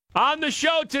On the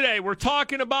show today, we're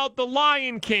talking about The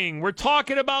Lion King. We're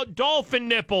talking about dolphin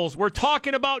nipples. We're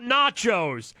talking about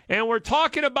nachos. And we're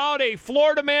talking about a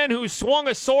Florida man who swung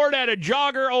a sword at a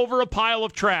jogger over a pile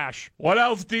of trash. What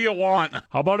else do you want?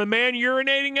 How about a man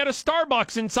urinating at a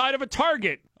Starbucks inside of a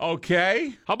Target?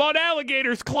 Okay. How about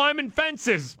alligators climbing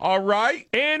fences? All right.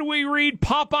 And we read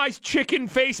Popeye's chicken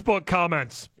Facebook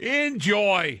comments.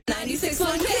 Enjoy.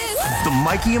 96.1 Kiss. The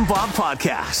Mikey and Bob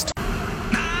Podcast.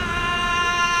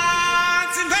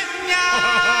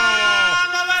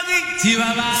 Right?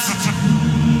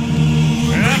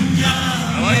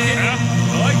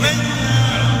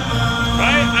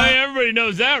 I mean, everybody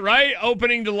knows that, right?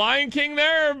 Opening to Lion King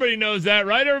there. Everybody knows that,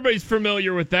 right? Everybody's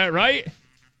familiar with that, right?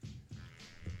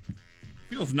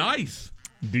 Feels nice.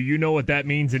 Do you know what that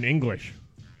means in English?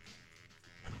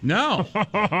 No.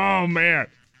 Oh, man.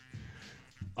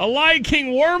 A Lion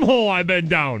King wormhole I've been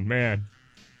down, man.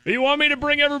 You want me to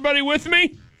bring everybody with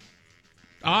me?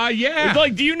 Yeah. It's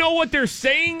like, do you know what they're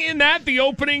saying in that? The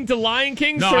opening to Lion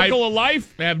King, Circle of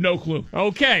Life? I have no clue.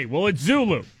 Okay, well, it's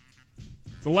Zulu.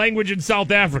 It's a language in South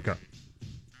Africa.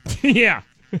 Yeah.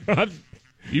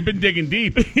 You've been digging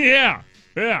deep. Yeah.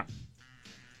 The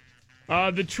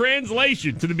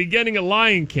translation to the beginning of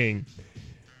Lion King,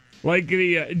 like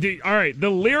all right, the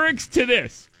lyrics to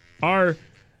this are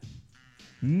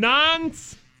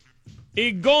Nans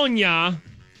Igonya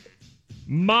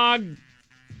Mag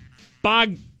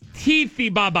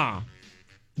Bagtithi Baba.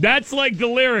 That's like the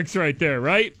lyrics right there,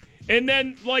 right? And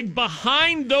then like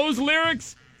behind those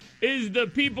lyrics is the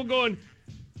people going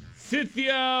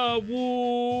Sithya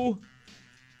Woo.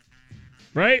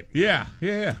 Right? Yeah.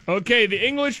 Okay, the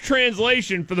English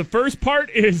translation for the first part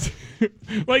is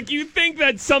like you think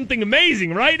that's something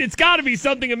amazing, right? It's got to be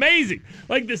something amazing.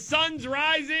 Like the sun's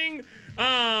rising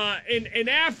in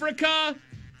Africa.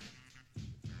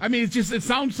 I mean, it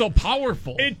sounds so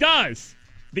powerful. It does.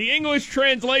 The English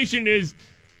translation is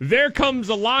there comes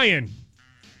a lion.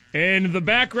 And the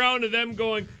background of them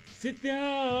going sit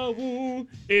down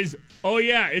is oh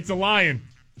yeah, it's a lion.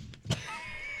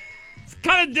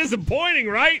 Kind of disappointing,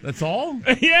 right? That's all?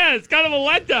 Yeah, it's kind of a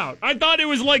letdown. I thought it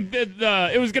was like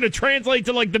it was going to translate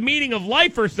to like the meaning of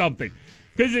life or something,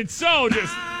 because it's so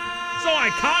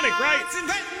iconic, right?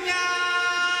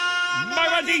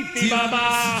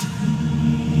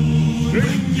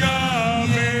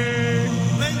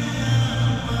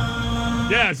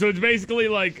 Yeah, so it's basically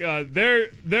like there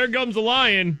comes a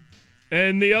lion,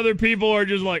 and the other people are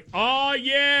just like, oh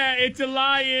yeah, it's a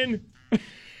lion.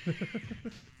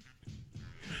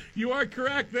 You are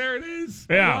correct. There it is.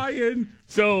 Yeah. Lion.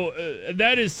 So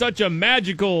that is such a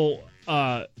magical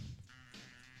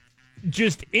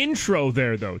just intro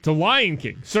there, though, to Lion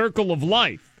King, Circle of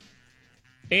Life.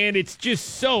 And it's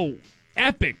just so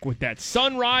epic with that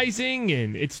sun rising,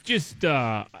 and it's just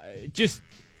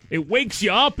it wakes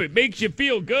you up. It makes you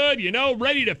feel good,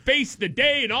 ready to face the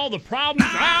day and all the problems.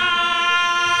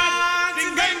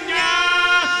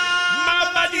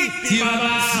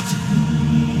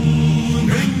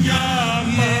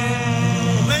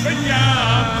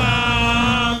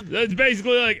 That's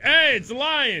basically like, hey, it's a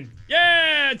lion.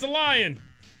 Yeah, it's a lion.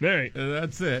 All right.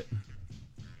 That's it.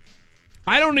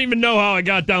 I don't even know how I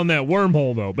got down that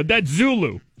wormhole, though, but that's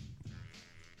Zulu.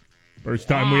 First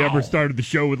time we ever started the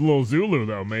show with a little Zulu,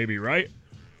 though, maybe, right?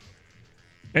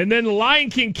 And then the Lion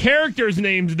King characters'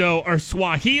 names, though, are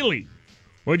Swahili,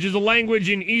 which is a language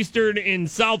in Eastern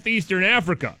and Southeastern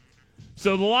Africa.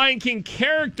 So the Lion King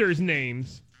characters'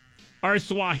 names are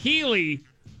Swahili,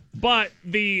 but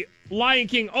the Lion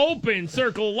King Open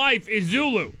Circle of Life is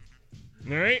Zulu.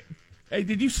 All right? Hey,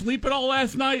 did you sleep at all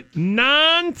last night?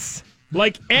 Nance,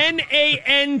 like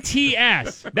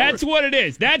Nants. That's what it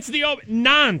is. That's the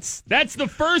Nance. That's the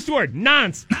first word.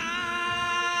 Nance.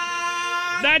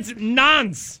 That's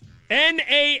Nance.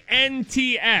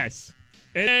 Nants.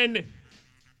 And then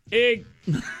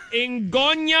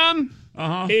Ingonyam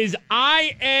is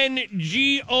Ingonya.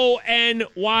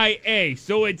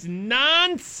 So it's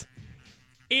Nance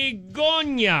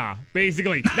Igonya,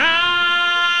 basically.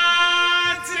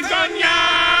 Nance Igonya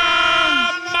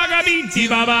Magabiti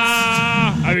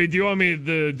Baba. I mean, do you want me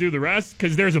to do the rest?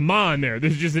 Because there's a ma in there.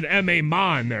 There's just an M-A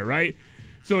ma in there, right?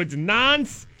 So it's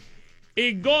Nance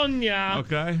Igonya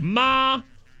Okay. Ma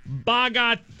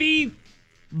Bagati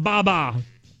Baba.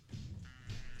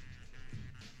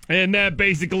 And that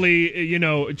basically,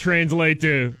 translates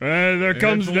to there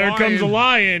comes a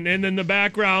lion, and then the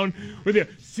background with the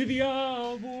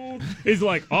Sidiabu is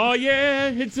like, oh yeah,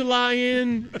 it's a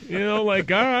lion.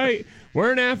 Like, all right,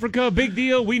 we're in Africa, big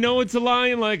deal. We know it's a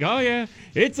lion. Like, oh yeah,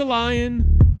 it's a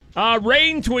lion.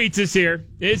 Rain tweets us here.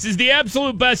 This is the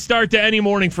absolute best start to any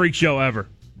Morning Freak show ever.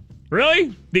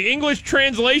 Really? The English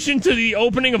translation to the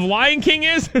opening of Lion King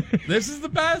is? This is the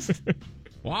best?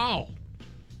 Wow.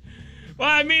 Well,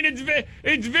 I mean,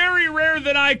 it's very rare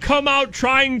that I come out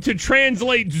trying to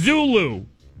translate Zulu.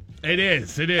 It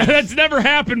is. That's never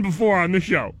happened before on the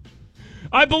show.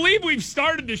 I believe we've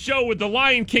started the show with the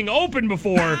Lion King open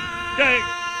before.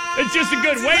 It's just a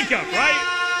good wake-up,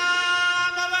 right?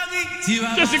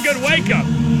 Just a good wake-up.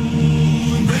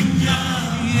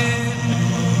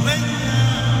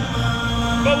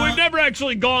 But we've never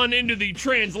actually gone into the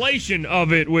translation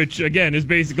of it, which, again, is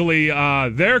basically,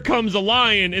 there comes a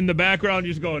lion in the background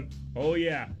just going, oh,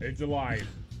 yeah, it's a lion.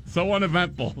 So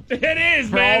uneventful. It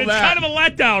is, man. It's kind of a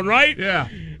letdown, right? Yeah.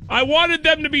 I wanted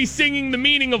them to be singing the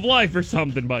meaning of life or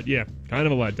something, but yeah, kind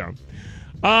of a letdown.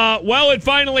 Well, it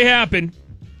finally happened.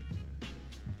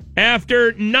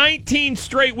 After 19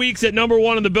 straight weeks at number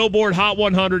one on the Billboard Hot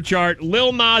 100 chart,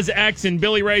 Lil Nas X and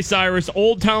Billy Ray Cyrus'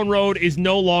 Old Town Road is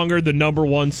no longer the number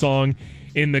one song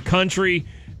in the country.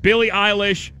 Billie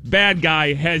Eilish, Bad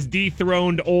Guy, has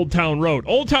dethroned Old Town Road.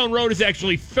 Old Town Road is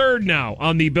actually third now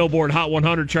on the Billboard Hot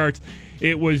 100 charts.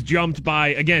 It was jumped by,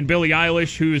 again, Billie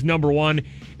Eilish, who is number one,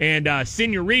 and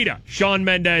Senorita, Shawn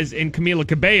Mendes, and Camila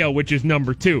Cabello, which is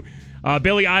number two.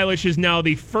 Billie Eilish is now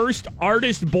the first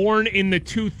artist born in the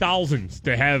 2000s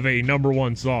to have a number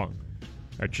one song.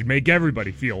 That should make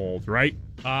everybody feel old, right?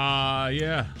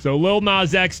 Yeah. So Lil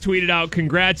Nas X tweeted out,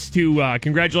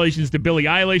 congratulations to Billie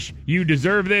Eilish. You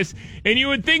deserve this. And you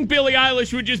would think Billie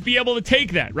Eilish would just be able to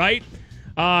take that, right?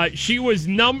 She was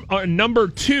number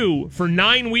two for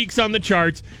 9 weeks on the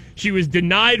charts. She was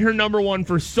denied her number one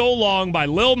for so long by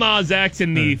Lil Nas X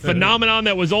and the phenomenon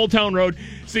that was Old Town Road.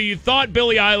 So you thought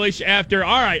Billie Eilish after,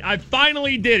 all right, I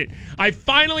finally did it. I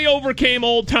finally overcame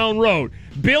Old Town Road.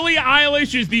 Billie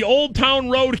Eilish is the Old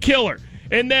Town Road killer.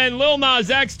 And then Lil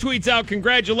Nas X tweets out,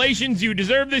 congratulations, you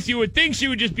deserve this. You would think she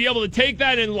would just be able to take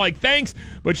that and thanks.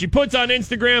 But she puts on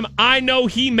Instagram, I know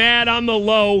he mad on the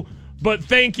low, but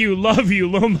thank you, love you,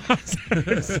 Lil Nas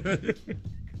X.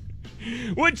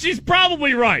 Which she's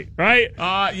probably right?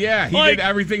 Yeah, he did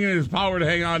everything in his power to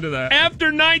hang on to that.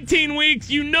 After 19 weeks,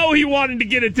 you know he wanted to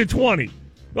get it to 20.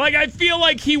 I feel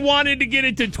like he wanted to get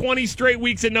it to 20 straight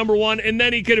weeks at number one, and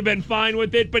then he could have been fine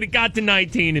with it, but it got to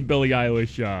 19, and Billie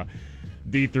Eilish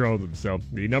dethroned him. So,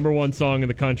 the number one song in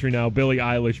the country now, Billie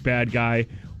Eilish, Bad Guy.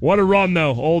 What a run,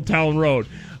 though, Old Town Road.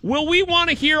 Will we want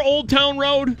to hear Old Town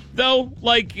Road, though?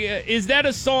 Is that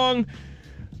a song?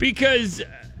 Because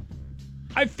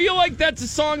I feel like that's a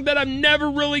song that I'm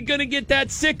never really going to get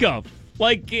that sick of.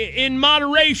 In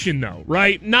moderation, though,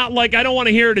 right? Not I don't want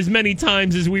to hear it as many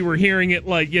times as we were hearing it,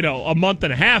 a month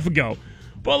and a half ago.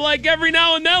 But, every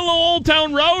now and then, a little Old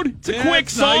Town Road. It's a quick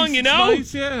song, nice.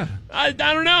 It's nice, yeah. I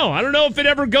don't know. I don't know if it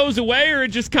ever goes away or it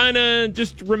just kind of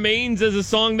just remains as a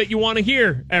song that you want to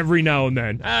hear every now and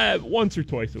then. Once or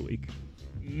twice a week.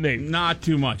 Maybe. Not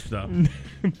too much, though.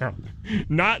 No.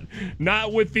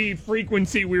 Not with the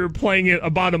frequency we were playing it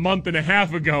about a month and a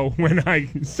half ago when I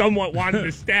somewhat wanted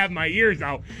to stab my ears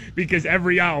out because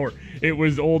every hour it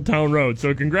was Old Town Road.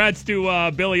 So congrats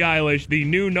to Billie Eilish, the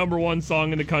new number one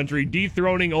song in the country,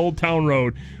 dethroning Old Town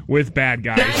Road with Bad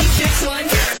Guys.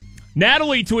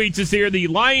 Natalie tweets us here, the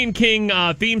Lion King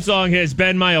theme song has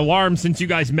been my alarm since you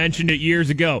guys mentioned it years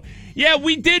ago. Yeah,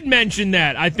 we did mention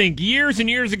that, I think, years and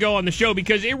years ago on the show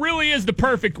because it really is the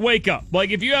perfect wake-up.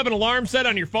 If you have an alarm set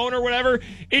on your phone or whatever,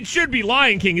 it should be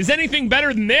Lion King. Is anything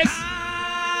better than this?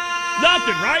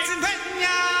 Nothing, right? Nothing.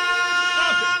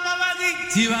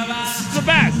 It's the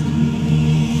best.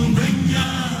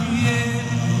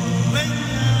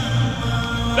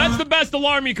 That's the best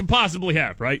alarm you could possibly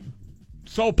have, right?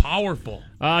 So powerful.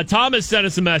 Thomas sent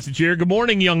us a message here. Good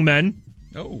morning, young men.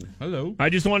 Oh, hello. I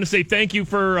just want to say thank you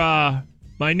for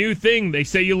my new thing. They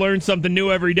say you learn something new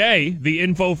every day. The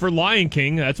info for Lion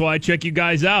King. That's why I check you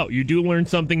guys out. You do learn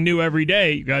something new every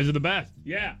day. You guys are the best.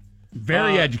 Yeah.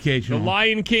 Very educational. The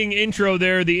Lion King intro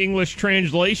there, the English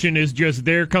translation is just,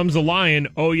 there comes a lion.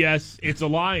 Oh, yes, it's a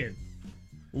lion.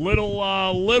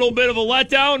 Little bit of a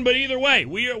letdown, but either way,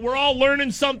 we're all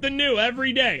learning something new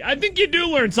every day. I think you do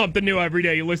learn something new every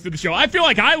day you listen to the show. I feel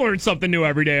like I learn something new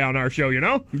every day on our show, you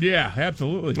know? Yeah,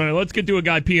 absolutely. All right, let's get to a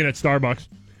guy peeing at Starbucks.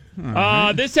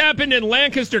 This happened in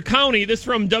Lancaster County. This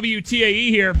from WTAE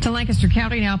here. To Lancaster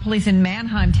County now, police in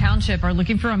Manheim Township are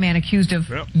looking for a man accused of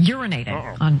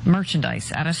urinating on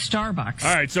merchandise at a Starbucks.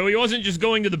 All right, so he wasn't just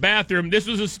going to the bathroom. This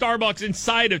was a Starbucks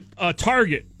inside a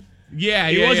Target. Yeah,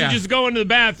 He yeah, wasn't yeah. just going to the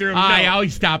bathroom. I no.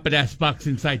 always stop at S-Bucks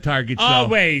inside Target. So.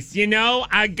 Always,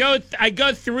 I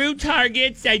go through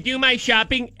Targets, I do my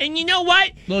shopping, and you know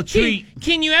what? Little treat.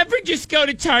 Can you ever just go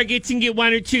to Targets and get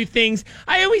one or two things?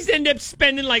 I always end up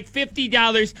spending like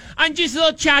 $50 on just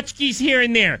little tchotchkes here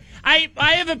and there. I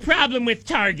have a problem with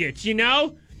Targets,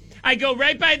 I go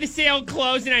right by the sale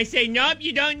clothes and I say, nope,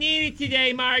 you don't need it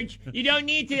today, Marge. You don't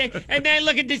need it today. And then I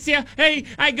look at the sale. Hey,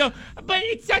 I go, but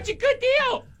it's such a good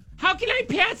deal. How can I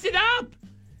pass it up?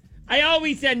 I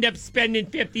always end up spending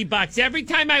 $50 every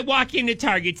time I walk into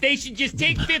Targets. They should just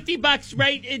take $50,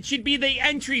 right? It should be the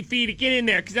entry fee to get in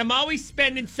there because I'm always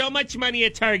spending so much money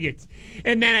at Targets.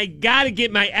 And then I got to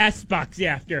get my S-Bucks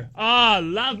after. Oh,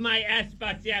 love my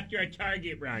S-Bucks after a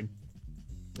Target run.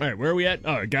 All right, where are we at?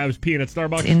 Oh, a guy was peeing at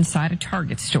Starbucks? Inside a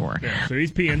Target store. Yeah, so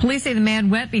he's peeing. Police say the man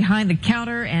went behind the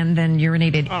counter and then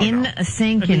urinated a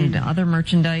sink and other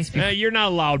merchandise before You're not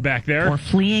allowed back there.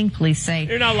 fleeing. Police say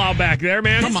You're not allowed back there,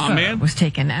 man. Come on, man. was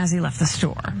taken as he left the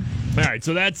store. All right,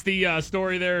 so that's the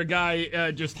story there. A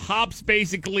guy just hops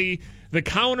basically the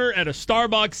counter at a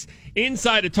Starbucks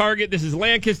inside a Target. This is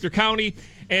Lancaster County.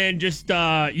 And just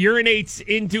urinates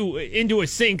into a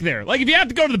sink there. Like, if you have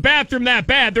to go to the bathroom that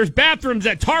bad, there's bathrooms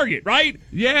at Target, right?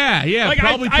 Yeah, Like,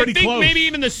 probably pretty I think close. maybe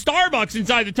even the Starbucks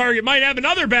inside the Target might have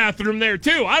another bathroom there,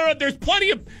 too. I don't know. There's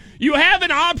plenty of... You have an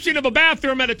option of a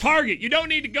bathroom at a Target. You don't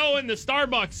need to go in the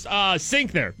Starbucks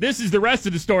sink there. This is the rest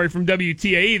of the story from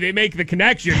WTAE. They make the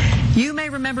connection. You may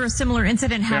remember a similar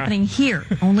incident happening here.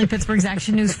 Only Pittsburgh's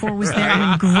Action News 4 was there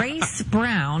when Grace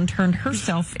Brown turned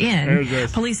herself in.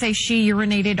 Police say she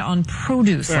urinated on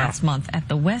produce last month at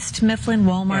the West Mifflin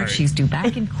Walmart. Right. She's due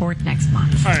back in court next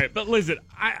month. All right, but listen,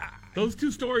 Those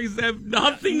two stories have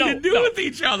nothing to do with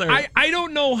each other. I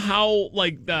don't know how,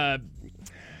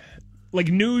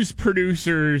 news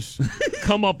producers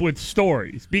come up with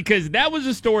stories, because that was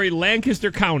a story,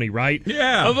 Lancaster County, right?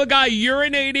 Yeah. Of a guy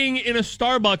urinating in a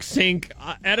Starbucks sink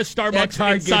at a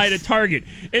Starbucks inside a Target.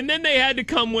 And then they had to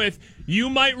come with, you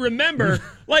might remember,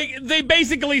 they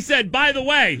basically said, by the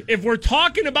way, if we're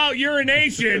talking about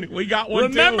urination, we got one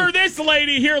remember too. this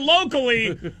lady here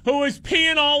locally who was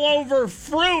peeing all over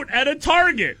fruit at a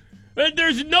Target.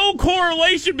 There's no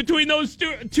correlation between those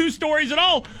two stories at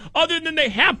all, other than they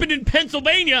happened in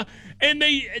Pennsylvania and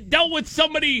they dealt with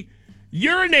somebody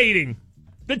urinating.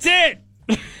 That's it.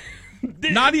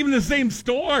 Not even the same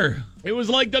store. It was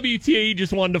like WTAE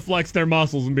just wanted to flex their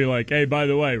muscles and be like, "Hey, by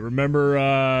the way,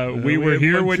 remember we were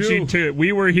here when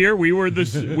we were here. We were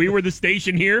the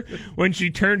station here when she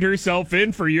turned herself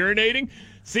in for urinating."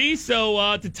 See,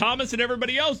 so to Thomas and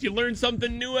everybody else, you learn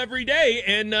something new every day.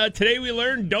 And today we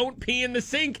learned don't pee in the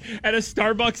sink at a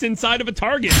Starbucks inside of a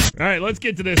Target. All right, let's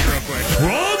get to this real quick.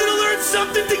 We're all going to learn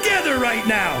something together right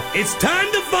now. It's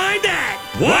time to find out.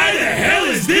 Why the hell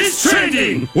is this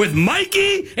trending? With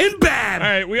Mikey and Bab. All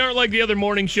right, we aren't like the other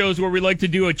morning shows where we like to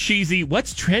do a cheesy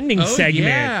 "What's Trending" segment.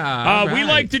 Yeah, We right.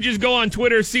 like to just go on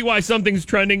Twitter, see why something's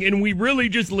trending, and we really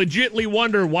just legitly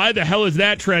wonder, why the hell is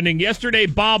that trending? Yesterday,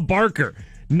 Bob Barker,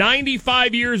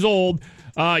 95 years old,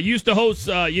 used to host,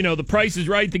 The Price is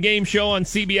Right, the game show on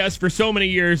CBS for so many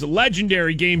years.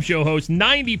 Legendary game show host,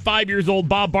 95 years old.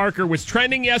 Bob Barker was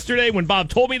trending yesterday. When Bob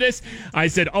told me this, I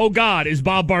said, oh, God, is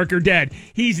Bob Barker dead?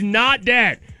 He's not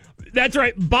dead. That's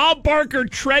right. Bob Barker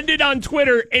trended on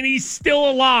Twitter, and he's still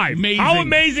alive. Amazing. How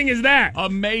amazing is that?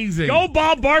 Amazing. Go,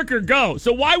 Bob Barker, go.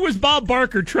 So why was Bob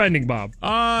Barker trending, Bob?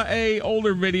 A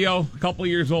older video, a couple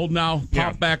years old now, Yeah.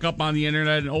 popped back up on the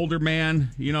internet. An older man,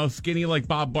 skinny like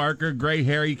Bob Barker, gray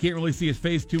hair. You can't really see his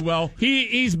face too well.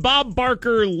 He's Bob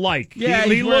Barker-like. Yeah,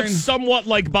 he he's looks wearing somewhat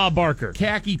like Bob Barker.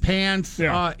 Khaki pants.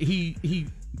 Yeah. He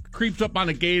creeps up on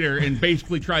a gator and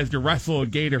basically tries to wrestle a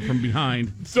gator from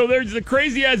behind. So there's a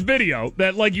crazy-ass video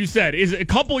that, like you said, is a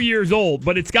couple years old,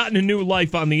 but it's gotten a new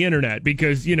life on the internet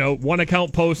because, one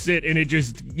account posts it and it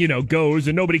just, goes,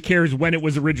 and nobody cares when it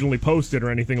was originally posted or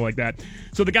anything like that.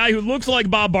 So the guy who looks like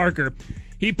Bob Barker,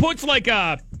 he puts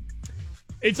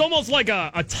it's almost like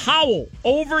a towel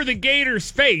over the gator's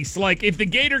face. Like, if the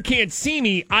gator can't see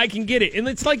me, I can get it. And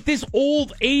it's like this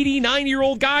old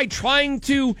 89-year-old guy trying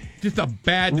to Just a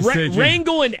bad decision.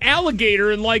 wrangle an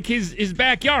alligator in, his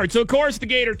backyard. So, of course, the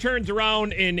gator turns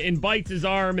around and bites his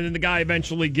arm, and then the guy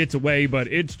eventually gets away. But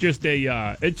it's just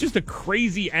a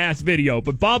crazy-ass video.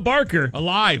 But Bob Barker,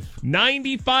 Alive.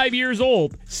 95 years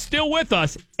old, still with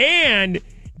us, and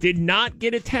did not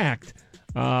get attacked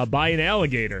by an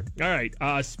alligator. All right.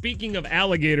 Speaking of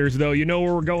alligators, though, you know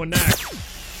where we're going next.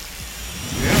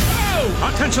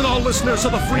 Attention all listeners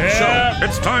of the Freak Yeah. Show.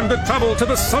 It's time to travel to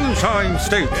the Sunshine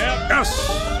State. Yeah. Yes,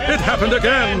 It happened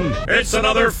again. It's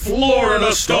another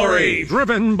Florida story.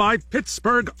 Driven by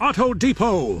Pittsburgh Auto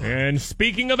Depot. And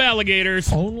speaking of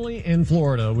alligators, only in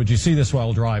Florida would you see this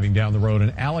while driving down the road.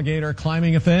 An alligator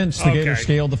climbing a fence. The gator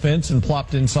scaled the fence and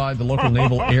plopped inside the local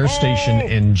Naval Air Station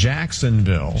in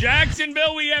Jacksonville.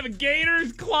 Jacksonville, we have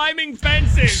gators climbing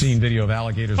fences. Seen video of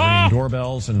alligators ringing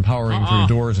doorbells and powering through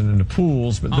doors and into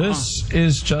pools, but this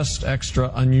is just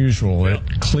extra unusual. It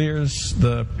clears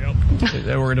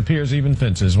or it appears even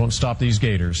fences won't stop these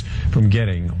gators from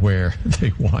getting where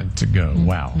they want to go.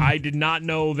 Wow. I did not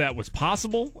know that was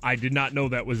possible. I did not know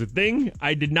that was a thing.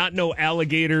 I did not know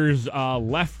alligators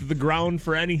left the ground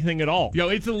for anything at all. Yo,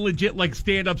 it's a legit, like,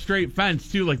 stand-up straight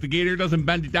fence, too. Like, the gator doesn't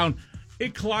bend it down.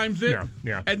 It climbs it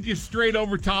and just straight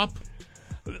over top.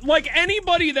 Like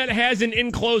anybody that has an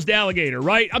enclosed alligator,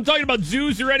 right? I'm talking about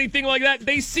zoos or anything like that.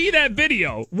 They see that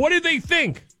video. What do they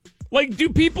think? Like, do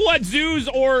people at zoos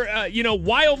or,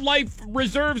 wildlife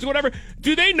reserves or whatever,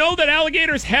 do they know that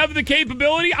alligators have the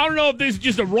capability? I don't know if this is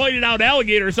just a roided out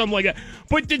alligator or something like that.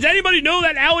 But does anybody know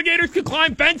that alligators can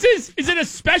climb fences? Is it a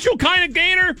special kind of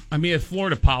gator? I mean, it's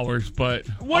Florida powers, but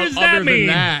what does that mean?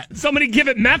 Than that, somebody give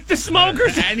it meth to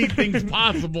smokers? Anything's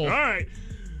possible. All right.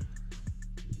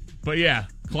 But yeah,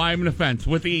 climbing a fence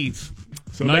with ease.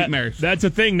 So nightmares. That's a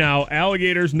thing now.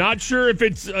 Alligators, not sure if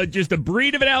it's just a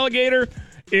breed of an alligator,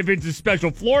 if it's a special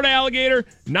Florida alligator.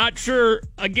 Not sure,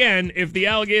 again, if the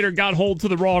alligator got hold to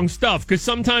the wrong stuff. Because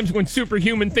sometimes when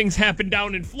superhuman things happen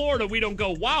down in Florida, we don't go,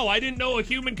 wow, I didn't know a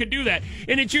human could do that.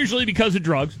 And it's usually because of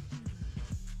drugs.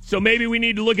 So maybe we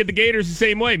need to look at the gators the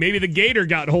same way. Maybe the gator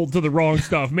got hold to the wrong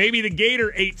stuff. Maybe the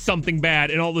gator ate something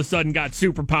bad and all of a sudden got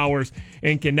superpowers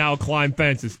and can now climb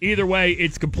fences. Either way,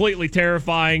 it's completely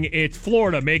terrifying. It's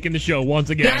Florida making the show once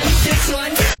again.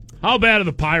 How bad are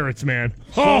the Pirates, man?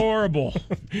 Horrible.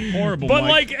 Horrible, But,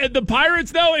 Mike. like, the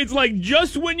Pirates, though, it's like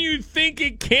just when you think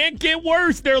it can't get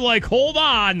worse, they're like, hold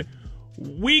on.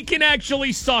 We can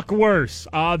actually suck worse.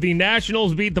 The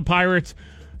Nationals beat the Pirates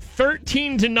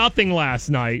 13-0 last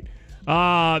night.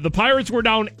 The Pirates were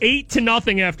down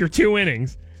 8-0 after 2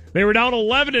 innings. They were down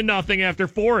 11-0 after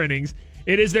 4 innings.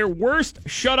 It is their worst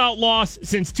shutout loss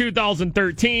since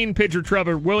 2013. Pitcher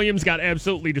Trevor Williams got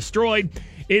absolutely destroyed.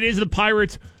 It is the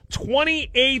Pirates'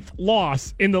 28th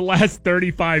loss in the last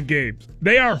 35 games.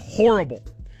 They are horrible.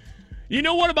 You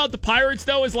know what about the Pirates,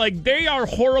 though, is like they are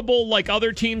horrible like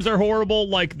other teams are horrible,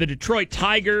 like the Detroit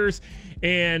Tigers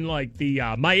and like the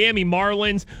Miami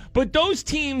Marlins. But those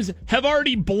teams have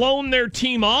already blown their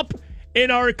team up and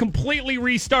are completely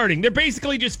restarting. They're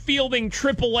basically just fielding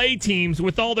AAA teams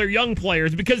with all their young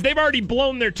players because they've already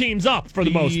blown their teams up for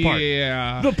the most part.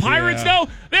 Yeah. The Pirates, though,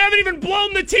 they haven't even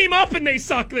blown the team up and they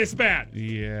suck this bad.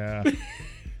 Yeah.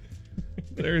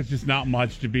 There's just not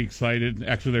much to be excited.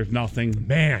 Actually, there's nothing.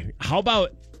 Man, how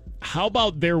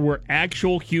about there were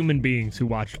actual human beings who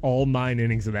watched all 9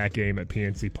 innings of that game at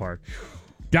PNC Park?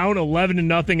 Down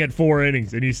 11-0 at 4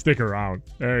 innings, and you stick around.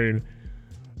 I mean,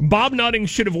 Bob Nutting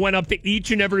should have went up to each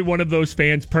and every one of those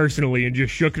fans personally and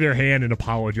just shook their hand and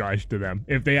apologized to them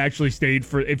if they actually stayed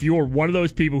for. If you were one of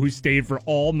those people who stayed for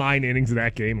all 9 innings of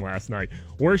that game last night,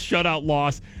 worst shutout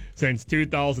loss since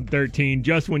 2013.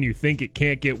 Just when you think it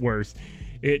can't get worse,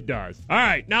 it does. All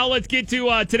right, now let's get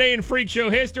to Today in Freak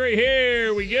Show history.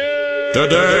 Here we go.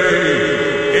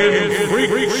 Today in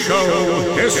Freak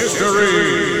Show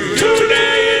history.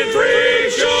 Today in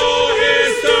Freak Show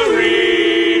history.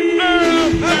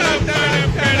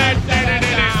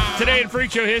 Today in Freak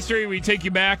Show history, we take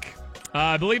you back.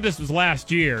 I believe this was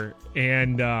last year.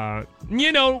 And,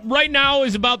 right now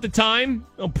is about the time,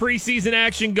 preseason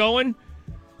action going.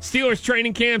 Steelers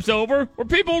training camp's over, where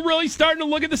people are really starting to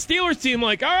look at the Steelers team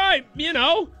like, all right,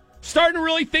 starting to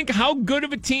really think how good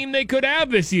of a team they could have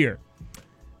this year.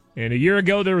 And a year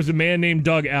ago, there was a man named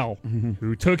Doug L.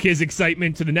 Who took his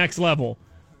excitement to the next level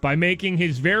by making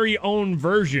his very own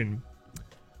version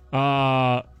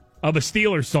of a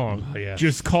Steelers song,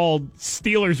 just called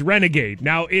Steelers Renegade.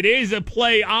 Now, it is a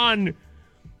play on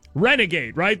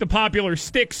Renegade, right? The popular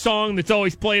Styx song that's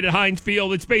always played at Heinz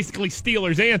Field. It's basically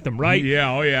Steelers anthem, right?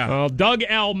 Yeah, oh yeah. Well, Doug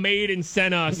L. made and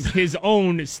sent us his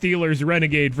own Steelers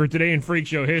Renegade for Today in Freak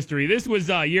Show history. This was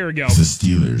a year ago. The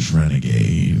Steelers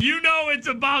Renegade. You know it's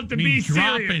about to be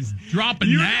serious. Dropping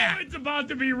you that. know it's about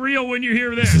to be real when you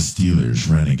hear this. The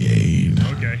Steelers Renegade.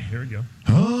 Okay, here we go.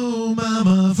 Oh,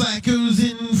 Mama Flacco's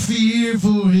in fear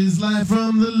for his life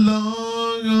from the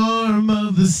long arm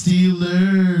of the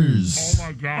Steelers. Oh,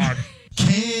 my God.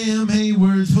 Cam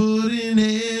Hayward's put an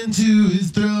end to his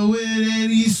throwing,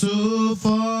 and he's so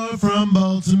far from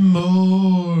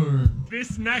Baltimore.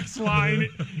 This next line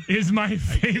is my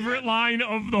favorite line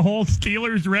of the whole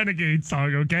Steelers Renegade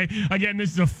song, okay? Again,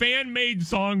 this is a fan-made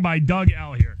song by Doug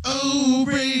L. here. Oh,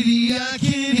 Brady, I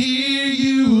can hear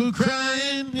you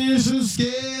crying. You're so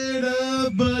scared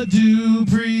of Bud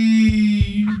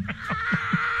Dupree.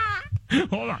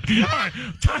 Hold on. All right.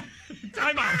 Time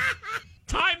out.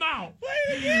 Time out.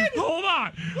 Hold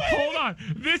on.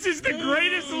 This is the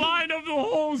greatest line of the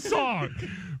whole song.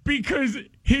 Because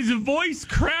his voice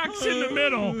cracks in the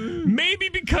middle, maybe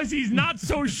because he's not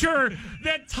so sure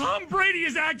that Tom Brady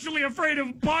is actually afraid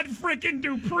of Bud frickin'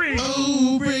 Dupree.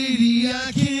 Oh, Brady,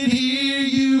 I can hear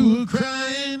you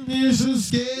crying. You're so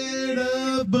scared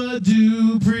of Bud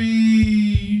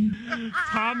Dupree.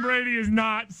 Tom Brady is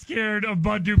not scared of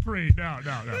Bud Dupree. No.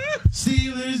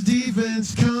 Steelers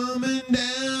defense coming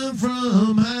down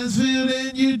from Hinesfield,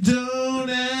 and you don't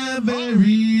have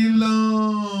very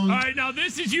long. All right, now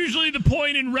this is usually the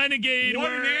point in Renegade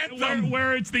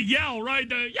where it's the yell, right?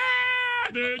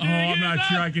 I'm not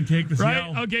sure I can take this right?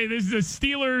 yell. Okay, this is a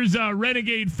Steelers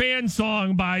Renegade fan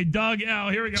song by Doug L.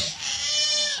 Here we go.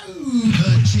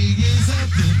 The jig is up,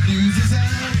 the news is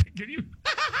out.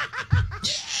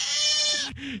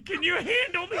 Can you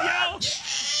handle the yell? The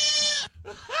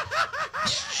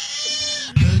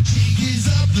jig is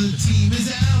up, the team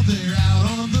is out, they're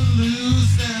out on the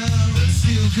loose now. The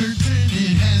steel curtain,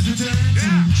 it has returned to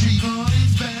retrieve on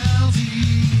its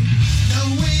bounty. No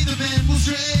way the man will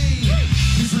stray.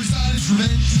 His first thought is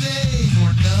revenge today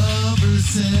for number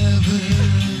 7.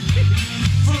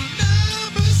 For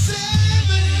number 7.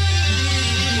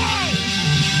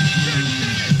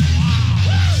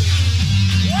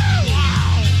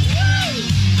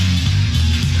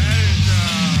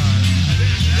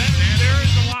 There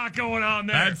is a lot going on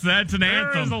there. That's an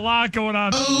anthem. There is a lot going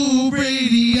on. Oh,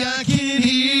 Brady, I can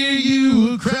hear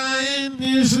you crying.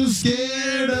 You're so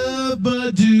scared of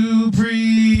Bud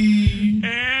Dupree.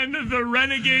 And the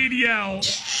Renegade yell.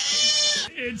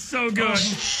 It's so good.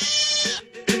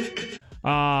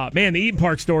 Man, the Eaton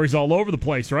Park story's all over the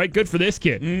place, right? Good for this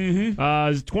kid. Mm-hmm.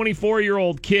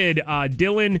 24-year-old kid,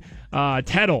 Dylan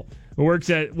Tettle, who works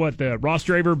at, the Ross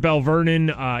Draver, Bell Vernon,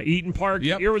 Eaton Park.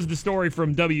 Yep. Here was the story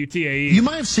from WTAE. You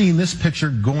might have seen this picture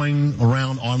going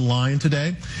around online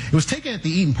today. It was taken at the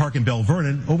Eaton Park in Bell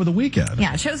Vernon over the weekend.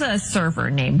 Yeah, it shows a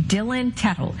server named Dylan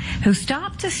Tettle who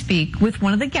stopped to speak with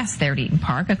one of the guests there at Eaton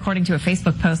Park. According to a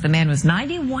Facebook post, the man was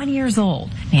 91 years old.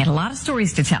 He had a lot of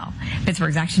stories to tell.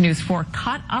 Pittsburgh's Action News 4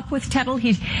 caught up with Tettle.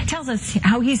 He tells us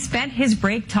how he spent his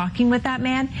break talking with that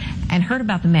man and heard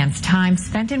about the man's time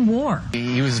spent in war.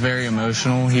 He was very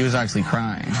emotional. He was actually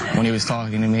crying when he was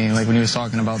talking to me, like when he was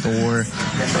talking about the war.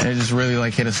 It just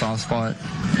really hit a soft spot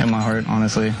in my heart,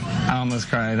 honestly. I almost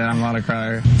cried. I'm not a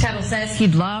crier. Tettle says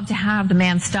he'd love to have the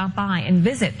man stop by and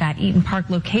visit that Eaton Park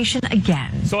location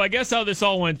again. So I guess how this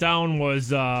all went down was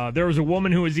there was a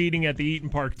woman who was eating at the Eaton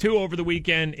Park 2 over the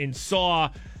weekend and saw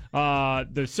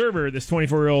the server, this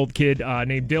 24-year-old kid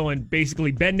named Dylan,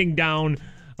 basically bending down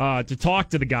to talk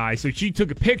to the guy. So she took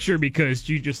a picture because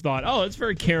she just thought, oh, it's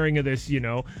very caring of this,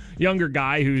 younger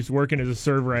guy who's working as a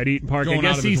server at Eaton Park. I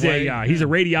guess he's a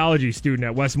radiology student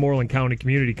at Westmoreland County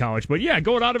Community College. But yeah,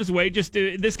 going out of his way, just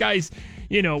this guy's,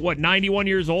 91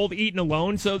 years old, eating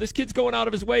alone. So this kid's going out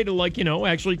of his way to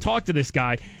actually talk to this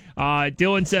guy.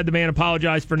 Dylan said the man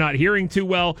apologized for not hearing too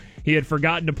well. He had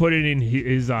forgotten to put it in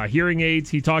his hearing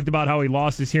aids. He talked about how he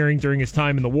lost his hearing during his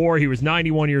time in the war. He was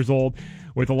 91 years old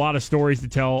with a lot of stories to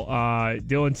tell.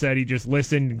 Dylan said he just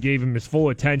listened and gave him his full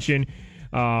attention.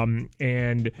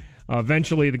 And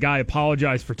eventually the guy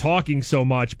apologized for talking so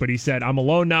much, but he said, I'm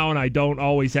alone now and I don't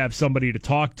always have somebody to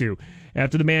talk to.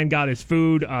 After the man got his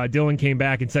food, Dylan came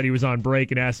back and said he was on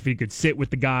break and asked if he could sit with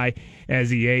the guy as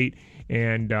he ate.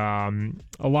 And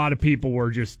a lot of people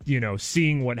were just,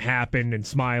 seeing what happened and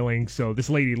smiling. So this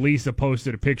lady, Lisa,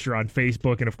 posted a picture on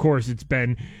Facebook. And, of course, it's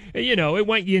been, it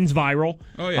went yins viral.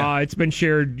 Oh, yeah. It's been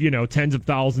shared, tens of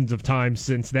thousands of times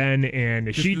since then.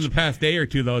 And just in the past day or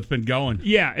two, though, it's been going.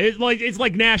 Yeah, it's like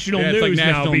national news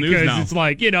now because it's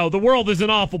like, the world is an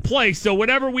awful place. So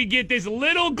whenever we get this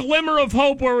little glimmer of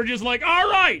hope where we're just like, all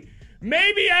right,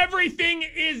 maybe everything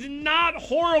is not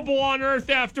horrible on Earth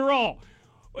after all.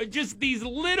 Just these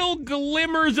little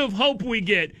glimmers of hope we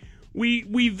get,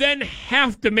 we then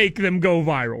have to make them go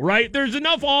viral, right? There's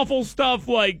enough awful stuff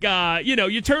like,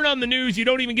 you turn on the news, you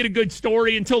don't even get a good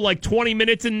story until 20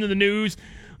 minutes into the news,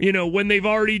 when they've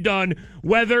already done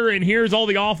weather and here's all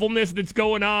the awfulness that's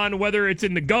going on, whether it's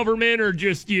in the government or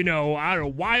just,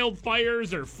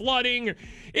 wildfires or flooding.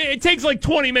 It takes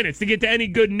 20 minutes to get to any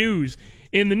good news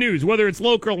in the news, whether it's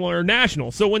local or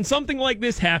national. So when something like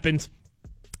this happens,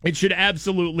 it should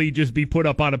absolutely just be put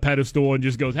up on a pedestal and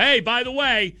just goes, hey, by the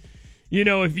way,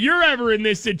 if you're ever in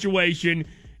this situation,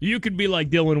 you could be like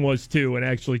Dylan was too and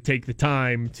actually take the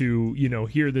time to,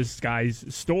 hear this guy's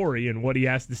story and what he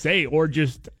has to say, or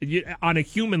just on a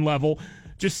human level,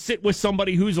 just sit with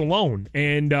somebody who's alone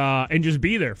and just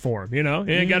be there for him. You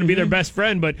ain't got to be their best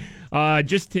friend, but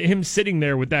just him sitting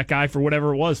there with that guy for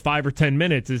whatever it was, 5 or 10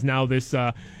 minutes, is now this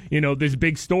this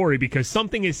big story, because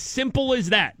something as simple as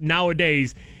that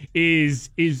nowadays is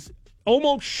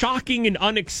almost shocking and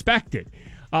unexpected.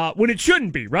 When it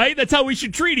shouldn't be, right? That's how we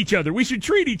should treat each other. We should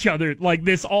treat each other like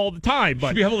this all the time. But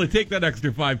should be able to take that extra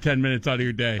 5-10 minutes out of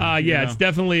your day. It's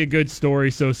definitely a good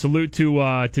story. So salute to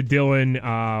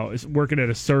Dylan, working at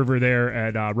a server there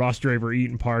at Ross Draver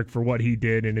Eaton Park, for what he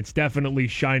did, and it's definitely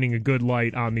shining a good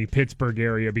light on the Pittsburgh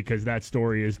area, because that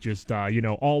story is just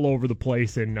all over the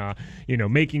place, and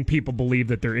making people believe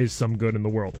that there is some good in the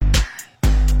world.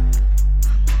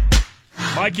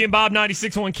 Mikey and Bob,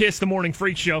 96.1 KISS, the Morning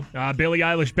Freak Show. Billie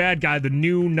Eilish, Bad Guy, the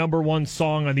new #1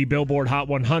 song on the Billboard Hot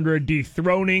 100,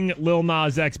 dethroning Lil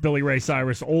Nas X, Billy Ray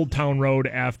Cyrus, Old Town Road,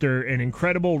 after an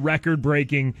incredible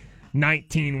record-breaking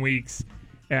 19 weeks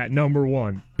at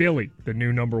 #1. Billy, the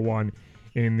new #1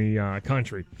 in the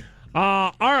country.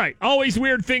 All right, always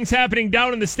weird things happening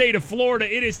down in the state of Florida.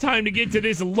 It is time to get to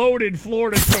this loaded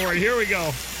Florida story. Here we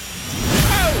go.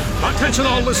 Attention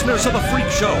all listeners of the Freak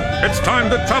Show. It's time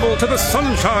to travel to the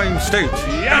Sunshine State.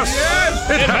 Yes!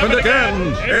 It happened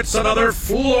again. It's another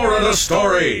Florida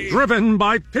story. Driven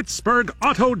by Pittsburgh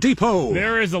Auto Depot.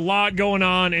 There is a lot going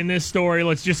on in this story.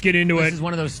 Let's just get into it. This is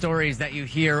one of those stories that you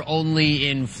hear only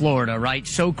in Florida, right?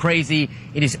 So crazy,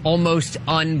 it is almost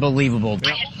unbelievable.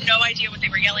 I had no idea what they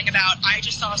were yelling about. I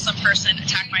just saw some person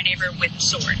attack my neighbor with a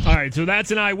sword. All right, so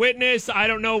that's an eyewitness. I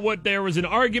don't know what there was an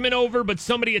argument over, but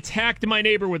somebody attacked my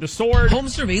neighbor with a sword. Home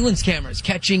surveillance cameras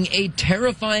catching a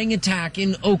terrifying attack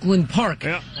in Oakland Park.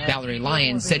 Yeah. Valerie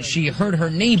Lyons said she heard her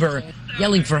neighbor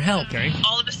yelling for help. Okay.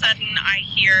 All of a sudden, I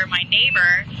hear my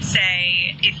neighbor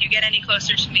say, if you get any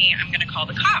closer to me, I'm going to call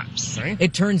the cops. Okay.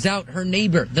 It turns out her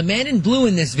neighbor, the man in blue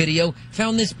in this video,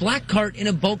 found this black cart in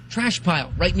a bulk trash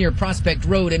pile right near Prospect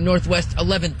Road and Northwest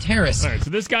 11th Terrace. All right, so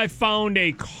this guy found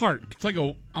a cart. It's like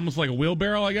almost like a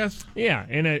wheelbarrow, I guess. Yeah,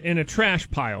 in a trash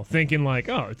pile, thinking like,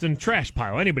 oh, it's in a trash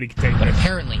pile. Anybody can take But this.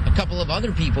 apparently, a couple of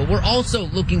other people were also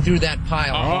looking through that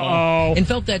pile. Uh-oh. And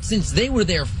felt that since they were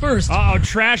there first,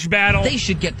 trash battle. they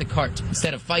should get the cart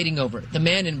instead of fighting over it. The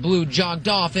man in blue jogged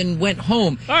off and went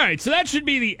home. All right, so that should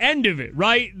be the end of it,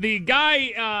 right? The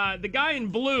guy in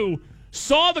blue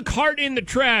saw the cart in the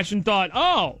trash and thought,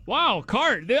 oh, wow,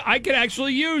 cart, I could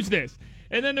actually use this.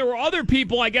 And then there were other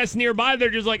people, I guess, nearby. They're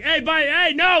just like, hey,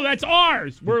 no, that's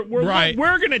ours. We're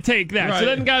going to take that. Right. So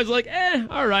then the guy's like,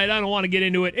 all right, I don't want to get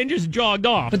into it, and just jogged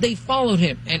off. But they followed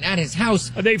him, and at his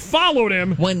house, they followed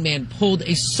him. One man pulled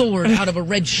a sword out of a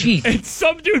red sheath. And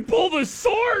some dude pulled a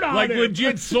sword on like him.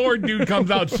 legit sword dude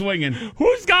comes out swinging.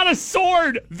 Who's got a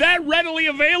sword that readily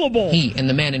available? He and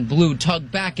the man in blue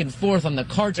tug back and forth on the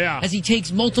cart as he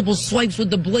takes multiple swipes with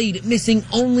the blade, missing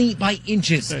only by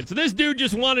inches. Right, so this dude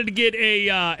just wanted to get a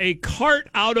cart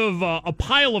out of a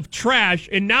pile of trash,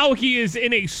 and now he is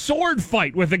in a sword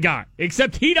fight with a guy,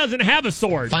 except he doesn't have a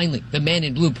sword. Finally, the man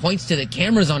in blue points to the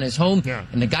cameras on his home,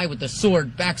 and the guy with the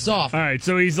sword backs off. All right,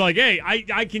 so he's like, hey,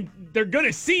 I can. They're going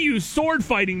to see you sword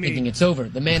fighting me. Thinking it's over,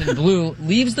 the man in blue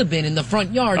leaves the bin in the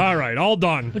front yard. All right, all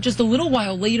done. But just a little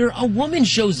while later, a woman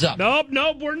shows up.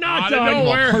 Nope, we're not Out done. of nowhere.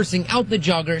 While cursing out the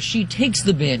jogger, she takes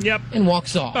the bin and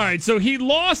walks off. All right, so he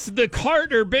lost the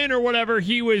cart or bin or whatever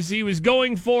he was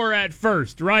going for at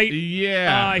first, right?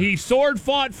 Yeah. He sword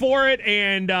fought for it,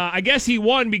 and I guess he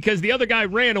won because the other guy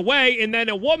ran away, and then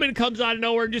a woman comes out of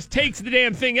nowhere and just takes the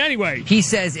damn thing anyway. He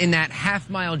says in that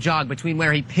half-mile jog between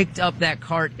where he picked up that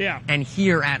cart and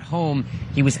here at home,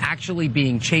 he was actually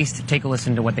being chased. Take a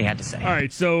listen to what they had to say. All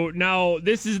right, so now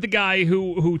this is the guy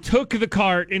who took the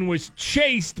cart and was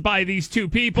chased by these two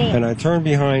people. And I turned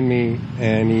behind me,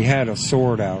 and he had a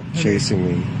sword out chasing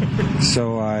me.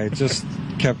 So I just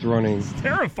kept running. It's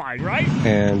terrifying, right?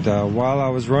 And while I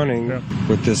was running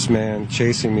with this man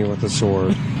chasing me with a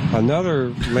sword, another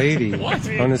lady,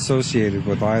 unassociated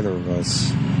with either of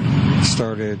us,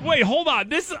 started. Wait, hold on.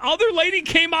 This other lady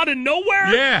came out of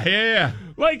nowhere? Yeah.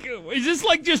 Like, is this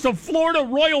like just a Florida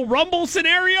Royal Rumble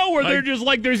scenario where they're just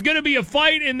like, there's going to be a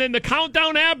fight and then the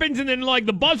countdown happens and then like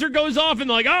the buzzer goes off and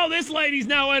like, oh, this lady's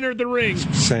now entered the ring.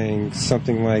 Saying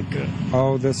something like,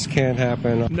 oh, this can't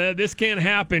happen. This can't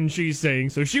happen, she's saying.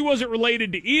 So she wasn't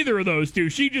related to either of those two.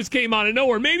 She just came out of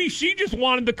nowhere. Maybe she just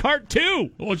wanted the cart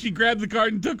too. Well, she grabbed the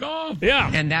cart and took off.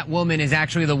 Yeah. And that woman is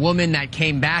actually the woman that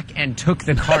came back and took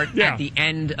the cart at the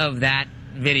end of that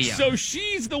video. So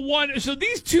she's the one. So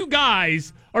these two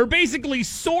guys are basically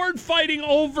sword fighting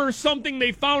over something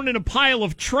they found in a pile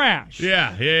of trash.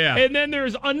 Yeah. And then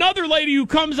there's another lady who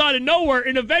comes out of nowhere,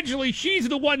 and eventually she's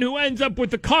the one who ends up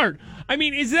with the cart. I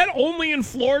mean, is that only in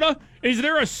Florida? Is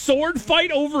there a sword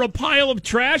fight over a pile of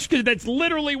trash? Because that's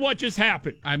literally what just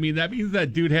happened. I mean, that means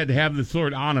that dude had to have the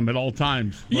sword on him at all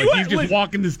times. He's just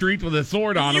walking the streets with a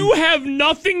sword on him. You have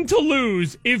nothing to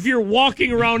lose if you're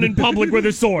walking around in public with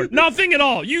a sword. Nothing at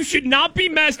all. You should not be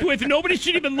messed with. Nobody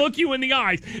should even look you in the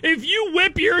eyes. If you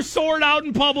whip your sword out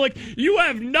in public, you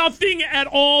have nothing at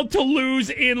all to lose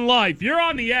in life. You're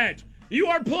on the edge. You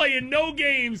are playing no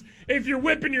games if you're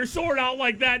whipping your sword out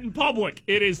like that in public.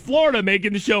 It is Florida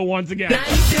making the show once again.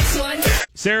 96.1.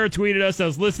 Sarah tweeted us, I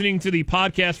was listening to the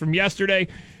podcast from yesterday.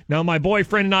 Now my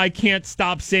boyfriend and I can't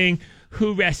stop saying,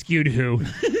 who rescued who?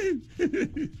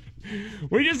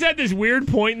 We just had this weird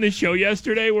point in the show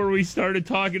yesterday where we started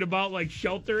talking about like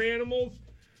shelter animals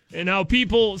and how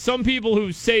some people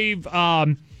who save,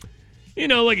 like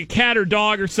a cat or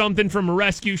dog or something from a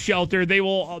rescue shelter, they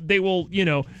will,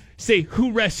 say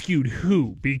who rescued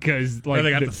who because they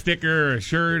got the sticker or a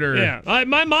shirt or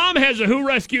my mom has a who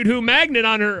rescued who magnet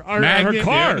on her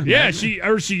car. Yeah, she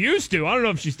used to. I don't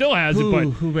know if she still has it, but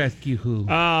who rescued who?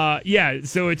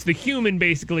 So it's the human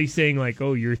basically saying like,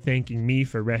 oh, you're thanking me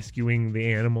for rescuing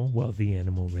the animal. Well, the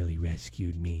animal really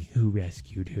rescued me. Who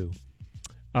rescued who?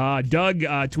 Doug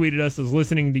tweeted us as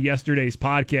listening to yesterday's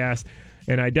podcast,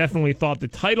 and I definitely thought the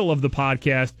title of the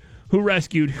podcast, Who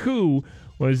Rescued Who,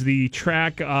 was the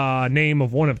track name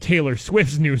of one of Taylor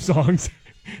Swift's new songs.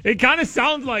 It kind of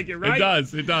sounds like it, right?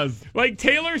 It does. Like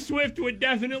Taylor Swift would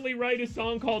definitely write a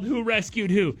song called Who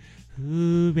Rescued Who?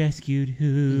 Who rescued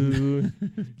who?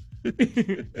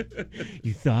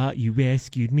 You thought you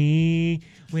rescued me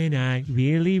when I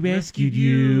really rescued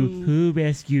you. Who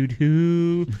rescued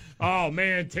who? Oh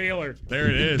man, Taylor. There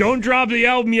it is. Don't drop the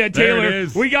album yet, Taylor. There it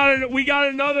is. We got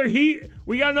another heat.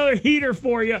 We got another heater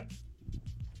for you.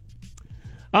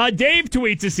 Dave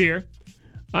tweets us here.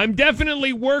 I'm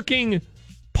definitely working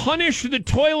punish the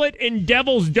toilet and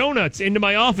devil's donuts into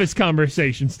my office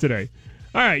conversations today.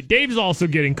 All right, Dave's also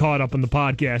getting caught up on the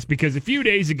podcast because a few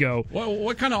days ago...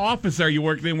 What kind of office are you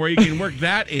working in where you can work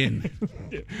that in?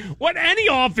 Any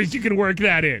office you can work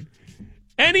that in.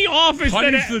 Any office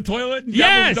punish the toilet and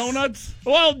yes! Devil's Donuts?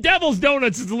 Well, Devil's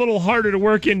Donuts is a little harder to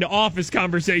work into office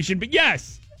conversation, but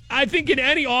yes... I think in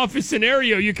any office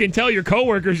scenario, you can tell your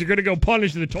coworkers you're going to go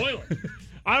punish the toilet.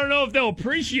 I don't know if they'll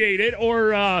appreciate it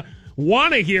or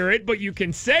want to hear it, but you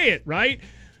can say it, right?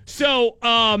 So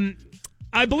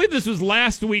I believe this was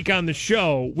last week on the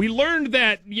show. We learned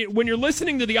that when you're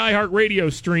listening to the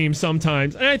iHeartRadio stream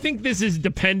sometimes, and I think this is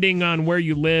depending on where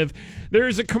you live,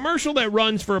 there's a commercial that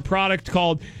runs for a product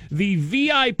called the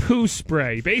VI Poo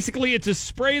Spray. Basically, it's a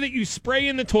spray that you spray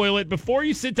in the toilet before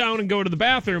you sit down and go to the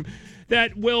bathroom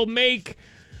that will make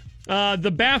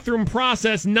the bathroom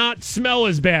process not smell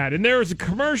as bad. And there's a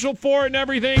commercial for it and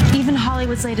everything. Even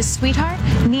Hollywood's latest sweetheart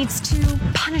needs to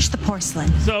punish the porcelain.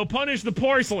 So punish the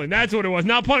porcelain. That's what it was.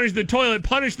 Not punish the toilet,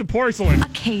 punish the porcelain.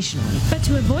 Occasionally. But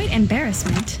to avoid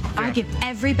embarrassment, I give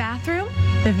every bathroom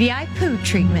the VI Poo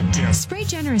treatment. Spray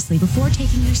generously before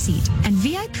taking your seat, and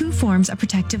VI Poo forms a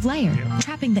protective layer,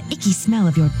 trapping the icky smell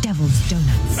of your devil's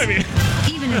donuts.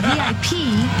 Even a VIP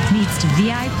needs to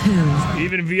VI Poo.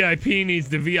 Even a VIP needs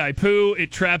the VI Poo.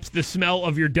 It traps the smell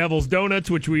of your devil's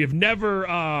donuts, which we have never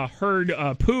heard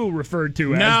poo referred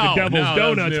to as the devil's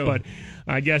donuts, but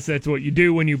I guess that's what you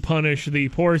do when you punish the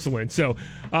porcelain. So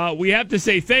we have to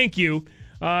say thank you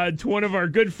to one of our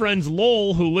good friends,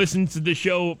 Lowell, who listens to the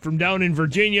show from down in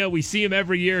Virginia. We see him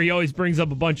every year. He always brings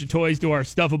up a bunch of toys to our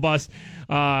Stuff-A-Bus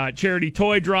charity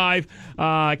toy drive.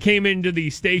 Came into the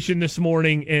station this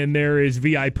morning, and there is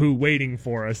VI Poo waiting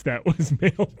for us that was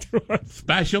mailed to us.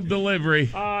 Special delivery.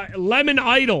 Lemon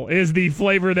Idol is the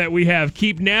flavor that we have.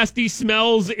 Keep nasty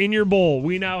smells in your bowl.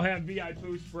 We now have VI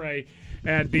Poo spray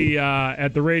at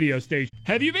the radio station.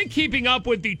 Have you been keeping up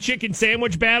with the chicken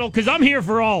sandwich battle? Because I'm here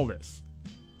for all this.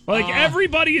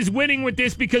 Everybody is winning with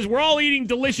this because we're all eating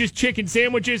delicious chicken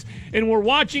sandwiches and we're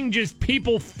watching just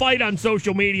people fight on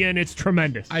social media, and it's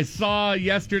tremendous. I saw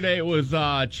yesterday it was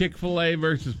Chick-fil-A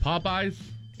versus Popeyes.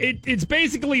 It's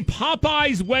basically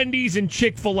Popeyes, Wendy's, and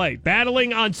Chick-fil-A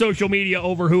battling on social media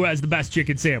over who has the best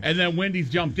chicken sandwich. And then Wendy's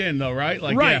jumped in, though, right?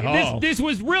 Right. Yeah, This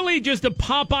was really just a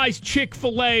Popeyes,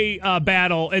 Chick-fil-A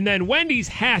battle, and then Wendy's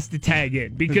has to tag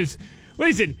in because,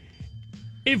 listen,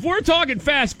 if we're talking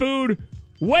fast food,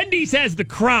 Wendy's has the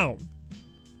crown.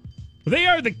 They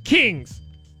are the kings.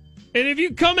 And if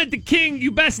you come at the king,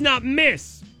 you best not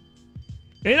miss.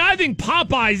 And I think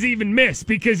Popeyes even missed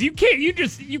because you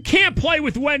can't play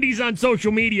with Wendy's on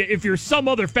social media if you're some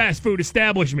other fast food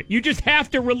establishment. You just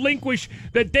have to relinquish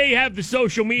that they have the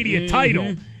social media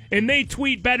title, and they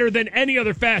tweet better than any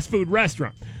other fast food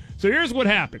restaurant. So here's what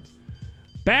happens.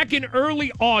 Back in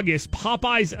early August,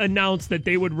 Popeyes announced that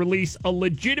they would release a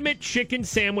legitimate chicken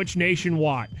sandwich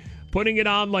nationwide, putting it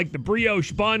on like the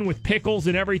brioche bun with pickles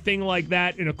and everything like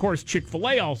that. And, of course,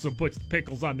 Chick-fil-A also puts the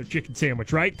pickles on their chicken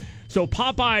sandwich, right? So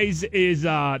Popeyes is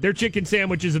their chicken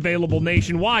sandwich is available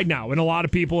nationwide now, and a lot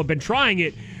of people have been trying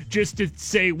it just to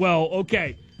say, well,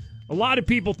 okay, a lot of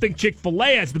people think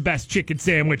Chick-fil-A has the best chicken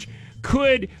sandwich.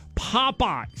 Could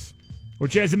Popeyes,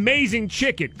 which has amazing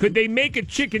chicken, could they make a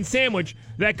chicken sandwich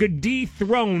that could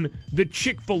dethrone the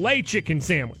Chick-fil-A chicken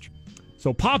sandwich?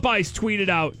 So Popeyes tweeted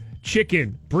out,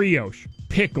 chicken, brioche,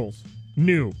 pickles,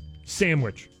 new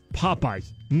sandwich,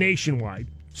 Popeyes, nationwide,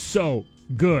 so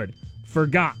good,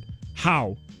 forgot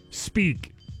how,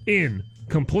 speak, in,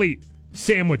 complete,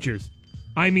 sandwiches,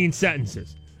 I mean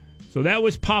sentences. So that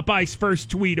was Popeyes' first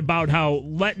tweet about how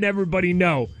letting everybody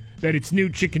know that it's new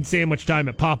chicken sandwich time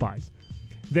at Popeyes.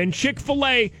 Then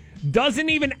Chick-fil-A doesn't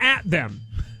even at them.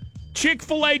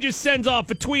 Chick-fil-A just sends off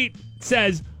a tweet,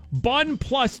 says, bun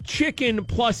plus chicken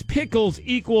plus pickles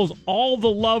equals all the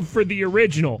love for the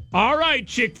original. All right,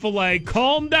 Chick-fil-A,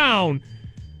 calm down.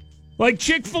 Like,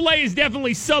 Chick-fil-A is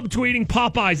definitely subtweeting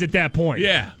Popeyes at that point.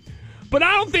 Yeah. But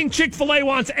I don't think Chick-fil-A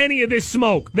wants any of this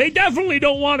smoke. They definitely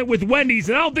don't want it with Wendy's,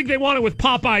 and I don't think they want it with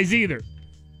Popeyes either.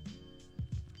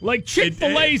 Like,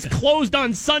 Chick-fil-A's closed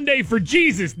on Sunday for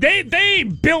Jesus. They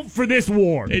ain't built for this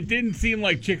war. It didn't seem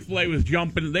like Chick-fil-A was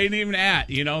jumping. They didn't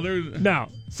even No.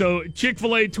 So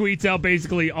Chick-fil-A tweets out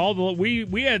basically all the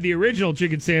we had the original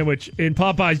chicken sandwich, and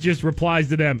Popeyes just replies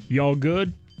to them, y'all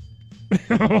good?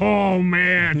 Oh,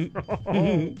 man.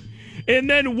 And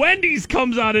then Wendy's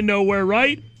comes out of nowhere,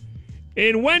 right?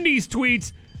 And Wendy's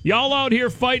tweets, y'all out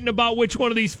here fighting about which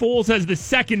one of these fools has the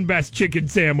second best chicken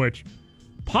sandwich.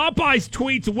 Popeyes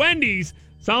tweets Wendy's,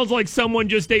 sounds like someone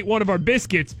just ate one of our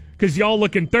biscuits because y'all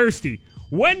looking thirsty.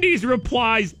 Wendy's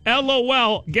replies,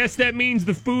 LOL, guess that means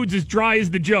the food's as dry as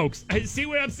the jokes. See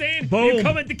what I'm saying? Boom. You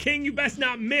come at the king, you best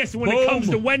not miss when it comes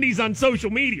to Wendy's on social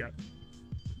media.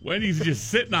 Wendy's just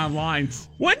sitting on lines.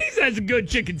 Wendy's has a good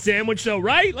chicken sandwich, though,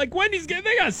 right? Like, Wendy's, they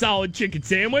got a solid chicken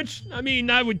sandwich. I mean,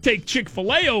 I would take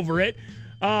Chick-fil-A over it.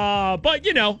 But,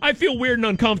 you know, I feel weird and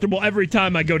uncomfortable every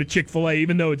time I go to Chick-fil-A,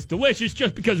 even though it's delicious,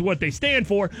 just because of what they stand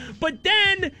for. But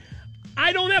then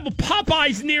I don't have a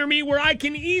Popeyes near me where I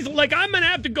can easily, like, I'm going to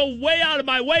have to go way out of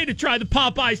my way to try the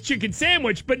Popeyes chicken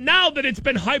sandwich. But now that it's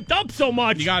been hyped up so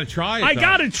much, you got to try it. I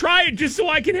got to try it just so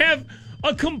I can have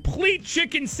a complete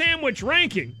chicken sandwich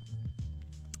ranking.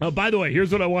 Oh, by the way,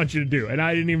 here's what I want you to do, and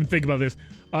I didn't even think about this.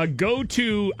 Go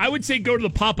to the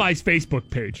Popeyes Facebook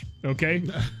page, okay?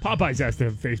 Popeyes has to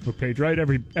have a Facebook page, right?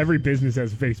 Every business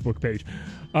has a Facebook page.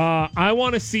 I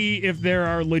want to see if there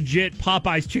are legit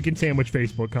Popeyes chicken sandwich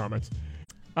Facebook comments.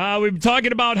 We've been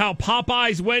talking about how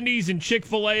Popeyes, Wendy's, and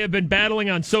Chick-fil-A have been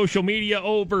battling on social media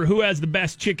over who has the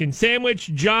best chicken sandwich.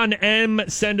 John M.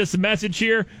 sent us a message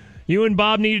here. You and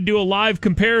Bob need to do a live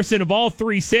comparison of all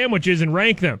three sandwiches and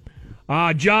rank them.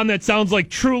 John, that sounds like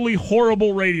truly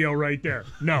horrible radio right there.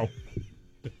 No.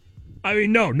 I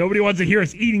mean, no. Nobody wants to hear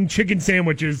us eating chicken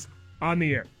sandwiches on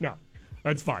the air. No.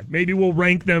 That's fine. Maybe we'll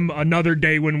rank them another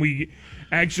day when we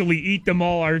actually eat them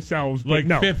all ourselves. But like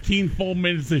no. 15 full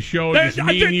minutes of show, just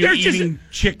me and you eating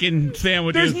chicken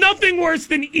sandwiches. There's nothing worse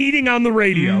than eating on the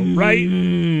radio, right?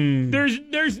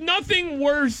 There's nothing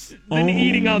worse than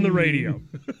eating on the radio.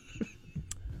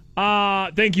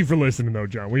 Thank you for listening, though,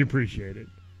 John. We appreciate it.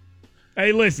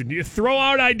 Hey, listen, you throw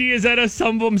out ideas at us,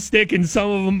 some of them stick, and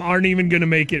some of them aren't even going to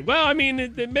make it. Well, I mean,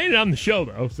 it made it on the show,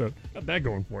 though, so got that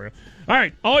going for you. All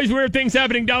right, always weird things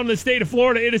happening down in the state of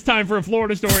Florida. It is time for a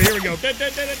Florida story. Here we go.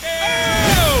 Attention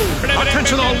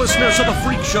all listeners of the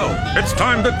Freak Show. It's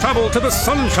time to travel to the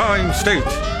Sunshine State.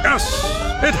 Yes,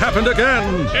 it happened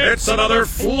again. It's another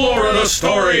Florida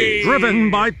story.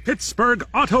 Driven by Pittsburgh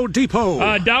Auto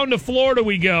Depot. Down to Florida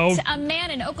we go. A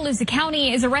man in Okaloosa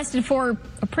County is arrested for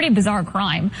a pretty bizarre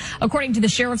crime. According to the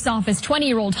sheriff's office,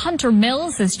 20-year-old Hunter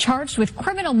Mills is charged with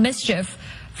criminal mischief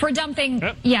for dumping,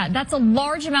 that's a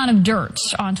large amount of dirt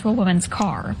onto a woman's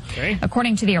car. Okay.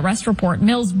 According to the arrest report,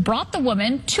 Mills brought the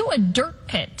woman to a dirt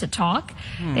pit to talk.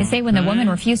 They say when the woman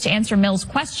refused to answer Mills'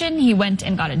 question, he went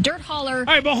and got a dirt hauler. All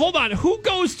right, but hold on. Who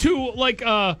goes to like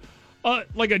a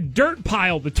dirt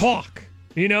pile to talk?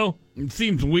 You know, it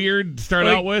seems weird to start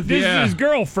out with. This is his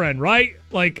girlfriend, right?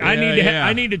 Like,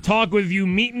 I need to talk with you.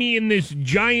 Meet me in this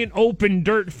giant open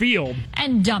dirt field.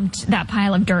 And dumped that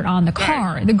pile of dirt on the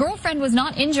car. Right. The girlfriend was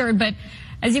not injured, but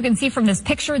As you can see from this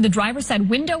picture, the driver's side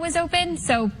window was open,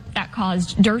 so that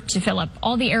caused dirt to fill up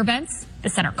all the air vents, the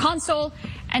center console,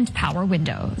 and power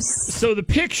windows. So the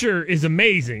picture is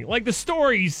amazing. Like, the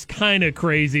story's kind of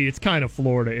crazy. It's kind of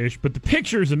Florida-ish, but the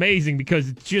picture is amazing because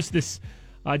it's just this,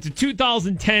 it's a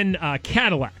 2010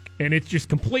 Cadillac, and it's just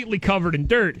completely covered in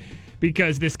dirt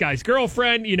because this guy's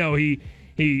girlfriend, you know, he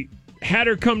had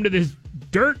her come to this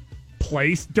dirt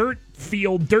place, dirt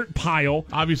field, dirt pile.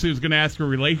 Obviously, he was going to ask her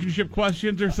relationship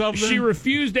questions or something. She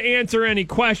refused to answer any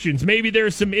questions. Maybe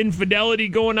there's some infidelity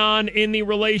going on in the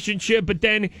relationship, but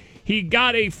then he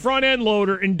got a front end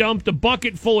loader and dumped a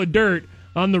bucket full of dirt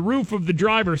on the roof of the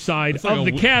driver's side of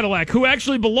the Cadillac, who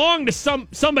actually belonged to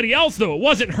somebody else, though. It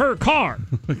wasn't her car.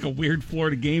 Like a weird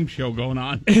Florida game show going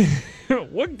on.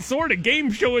 What sort of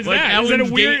game show is like that? Is that a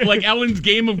weird, like Ellen's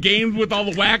Game of Games with all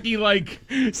the wacky, like...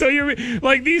 So you're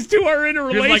like, these two are in a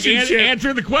relationship. Like,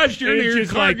 answer the question, and your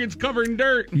car gets covered in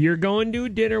dirt. You're going to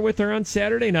dinner with her on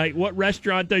Saturday night. What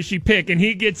restaurant does she pick? And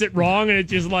he gets it wrong, and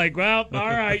it's just like, well, all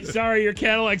right, sorry, your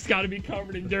Cadillac's got to be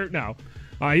covered in dirt now.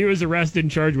 He was arrested and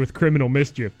charged with criminal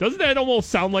mischief. Doesn't that almost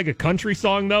sound like a country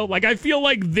song, though? Like, I feel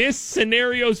like this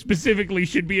scenario specifically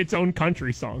should be its own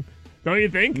country song. Don't you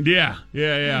think? Yeah.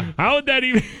 How would that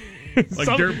even...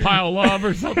 like Dirt Pile Love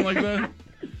or something like that?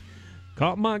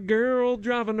 Caught my girl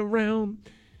driving around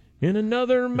in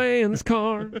another man's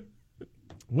car.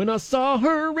 When I saw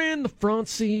her in the front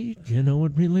seat, you know,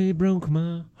 it really broke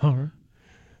my heart.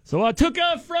 So I took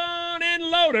a front end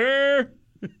loader,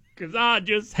 'cause I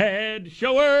just had to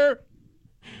show her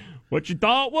what you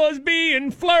thought was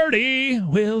being flirty.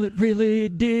 Well, it really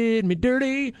did me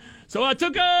dirty. So I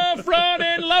took a front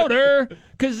end loader,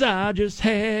 'cause I just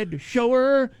had to show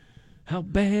her how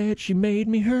bad she made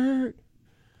me hurt.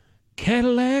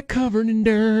 Cadillac covered in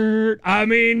dirt. I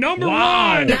mean, number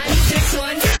one.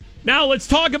 96.1. Now let's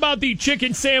talk about the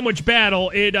chicken sandwich battle.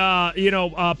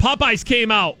 Popeyes came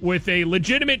out with a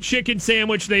legitimate chicken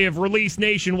sandwich they have released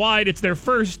nationwide. It's their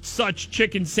first such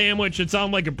chicken sandwich. It's on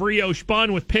like a brioche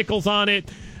bun with pickles on it.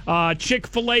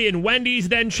 Chick-fil-A and Wendy's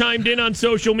then chimed in on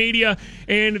social media,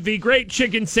 and the great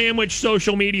chicken sandwich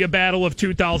social media battle of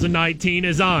 2019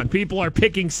 is on. People are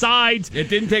picking sides. It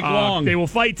didn't take long. They will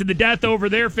fight to the death over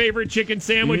their favorite chicken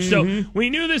sandwich. So we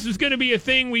knew this was going to be a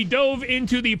thing. We dove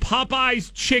into the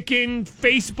Popeyes chicken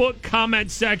Facebook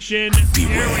comment section.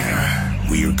 Beware.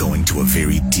 We are going to a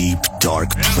very deep,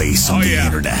 dark place on the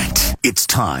internet. It's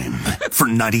time for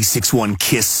 96.1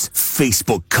 KISS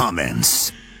Facebook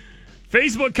comments.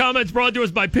 Facebook comments brought to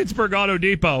us by Pittsburgh Auto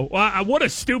Depot. Wow, what a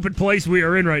stupid place we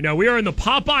are in right now. We are in the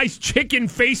Popeyes chicken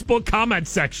Facebook comment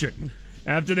section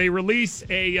after they release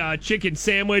a chicken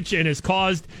sandwich and has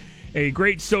caused a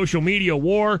great social media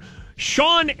war.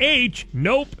 Sean H.,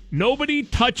 nope, nobody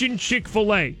touching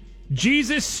Chick-fil-A.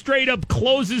 Jesus straight up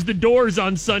closes the doors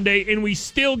on Sunday, and we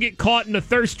still get caught in a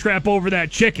thirst trap over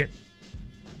that chicken.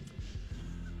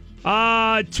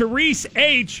 Therese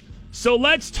H., so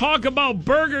let's talk about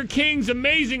Burger King's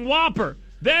Amazing Whopper.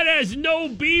 That has no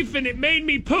beef and it made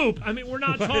me poop. I mean, we're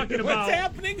not talking about... What's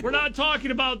happening? We're not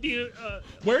talking about the...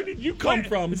 Where did you come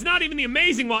from? It's not even the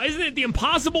Amazing Whopper. Isn't it the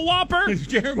Impossible Whopper?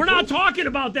 We're not talking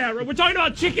about that. We're talking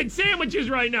about chicken sandwiches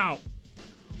right now.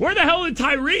 Where the hell did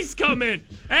Tyrese come in?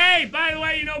 Hey, by the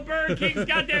way, you know Burger King's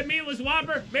got that meatless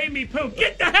Whopper? Made me poop.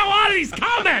 Get the hell out of these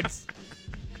comments!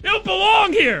 You don't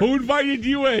belong here. Who invited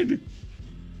you in?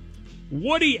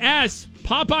 Woody S.,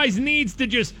 Popeyes needs to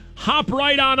just hop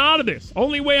right on out of this.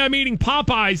 Only way I'm eating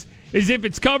Popeyes is if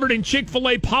it's covered in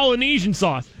Chick-fil-A Polynesian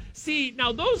sauce. See,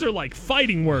 now those are like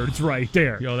fighting words right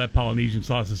there. Yo, that Polynesian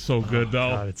sauce is so good, though.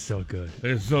 God, it's so good.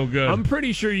 It's so good. I'm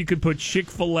pretty sure you could put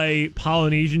Chick-fil-A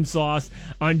Polynesian sauce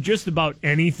on just about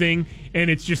anything, and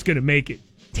it's just going to make it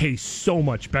taste so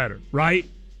much better, right?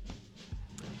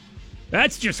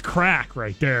 That's just crack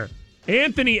right there.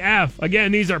 Anthony F.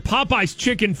 Again, these are Popeye's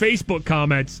chicken Facebook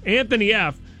comments. Anthony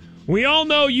F. We all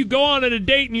know you go on a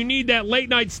date and you need that late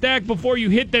night snack before you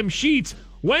hit them sheets.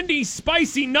 Wendy's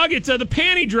spicy nuggets are the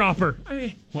panty dropper.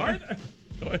 What?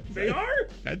 They are?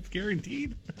 That's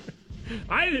guaranteed.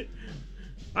 I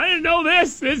didn't know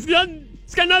this. It's got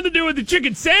nothing to do with the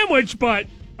chicken sandwich, but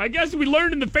I guess we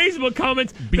learned in the Facebook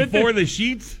comments before the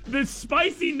sheets. The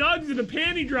spicy nugs are the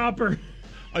panty dropper.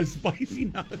 A spicy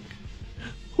nug.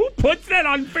 Who puts that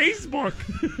on Facebook?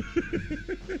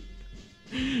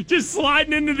 Just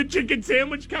sliding into the chicken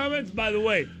sandwich comments. By the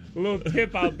way, a little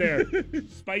tip out there.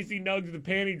 Spicy nugs, the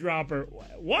panty dropper.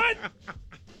 What?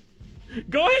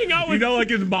 Go hang out with... You know, like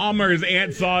his mom or his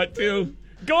aunt saw it, too.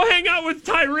 Go hang out with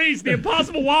Tyrese. The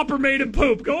Impossible Whopper made him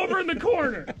poop. Go over in the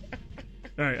corner.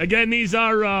 All right. Again, these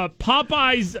are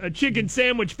Popeye's chicken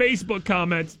sandwich Facebook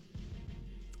comments.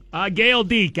 Gail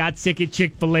D. got sick at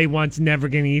Chick-fil-A once, never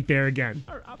going to eat there again.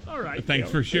 All right. Thanks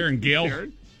for sharing, Gail.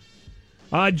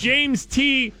 James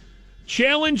T.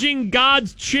 Challenging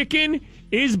God's chicken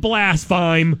is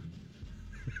blaspheme.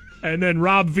 And then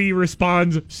Rob V.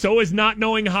 responds, so is not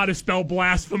knowing how to spell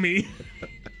blasphemy.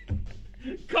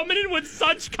 Coming in with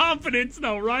such confidence,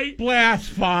 though, right?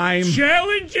 Blaspheme.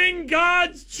 Challenging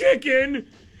God's chicken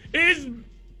is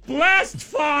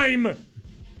blaspheme.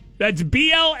 That's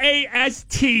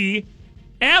BLASTFIME.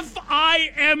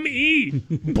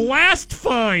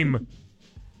 Blaspheme.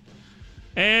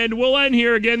 And we'll end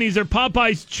here again. These are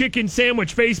Popeye's Chicken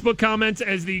Sandwich Facebook comments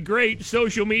as the great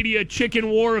social media chicken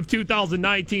war of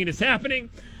 2019 is happening.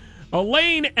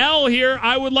 Elaine L. here.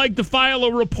 I would like to file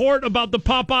a report about the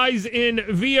Popeyes in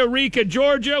Villarica,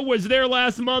 Georgia. Was there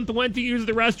last month, went to use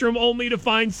the restroom only to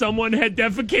find someone had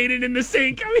defecated in the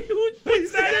sink. I mean, who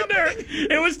puts that in there?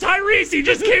 It was Tyrese. He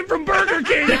just came from Burger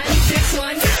King.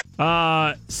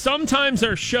 Sometimes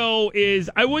our show is,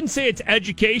 I wouldn't say it's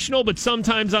educational, but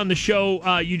sometimes on the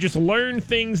show, you just learn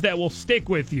things that will stick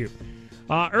with you.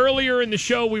 Earlier in the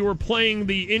show, we were playing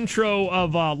the intro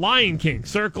of Lion King,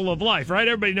 Circle of Life, right?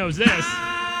 Everybody knows this.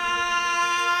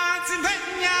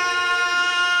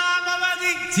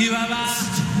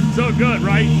 So good,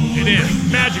 right? It is.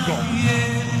 Magical.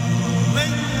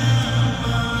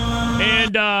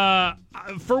 And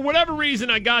for whatever reason,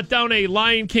 I got down a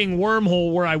Lion King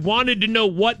wormhole where I wanted to know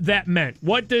what that meant.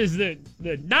 What does the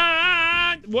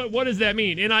what does that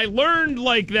mean? And I learned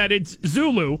like that it's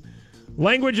Zulu.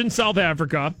 Language in South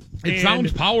Africa. It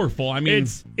sounds powerful. I mean,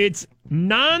 it's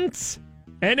Nants,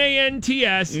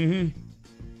 N-A-N-T-S,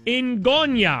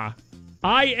 Ingonya,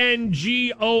 I-N-G-O-N-Y-A.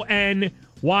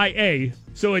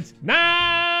 So it's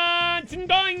Nants,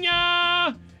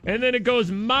 Ingonya, and then it goes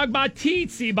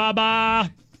Magbatitsi Baba.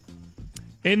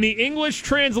 And the English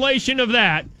translation of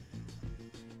that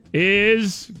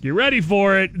is, get ready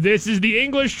for it, this is the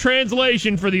English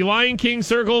translation for the Lion King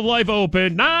Circle of Life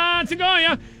Open. Nants,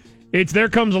 Ingonya. It's There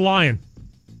Comes a Lion.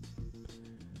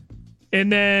 And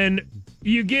then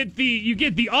you get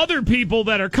the other people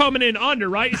that are coming in under,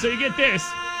 right? So you get this.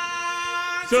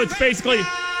 So it's basically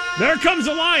There Comes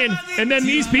a Lion, and then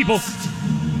these people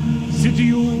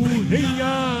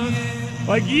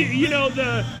like you know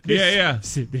the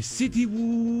city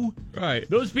woo. Right.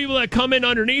 Those people that come in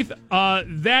underneath,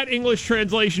 that English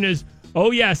translation is,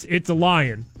 oh yes, it's a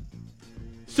lion.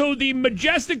 So the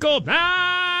majestical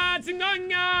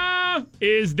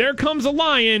is There Comes a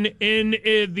Lion, and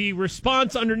the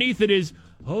response underneath it is,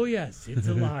 oh yes, it's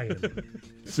a lion.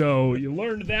 So you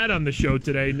learned that on the show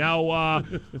today. Now,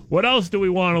 what else do we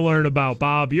want to learn about,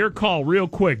 Bob? Your call, real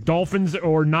quick. Dolphins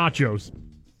or nachos?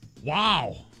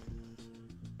 Wow.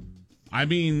 I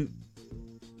mean,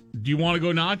 do you want to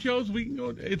go nachos? We can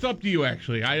go. It's up to you,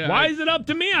 actually. Why is it up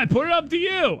to me? I put it up to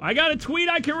you. I got a tweet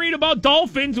I can read about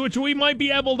dolphins, which we might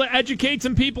be able to educate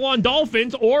some people on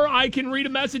dolphins, or I can read a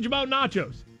message about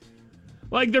nachos.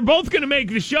 Like, they're both going to make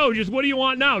the show. Just what do you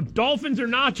want now? Dolphins or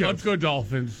nachos? Let's go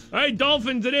Dolphins. All right,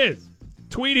 Dolphins it is.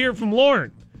 Tweet here from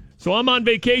Lauren. So I'm on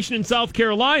vacation in South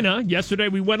Carolina. Yesterday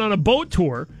we went on a boat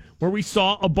tour where we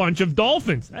saw a bunch of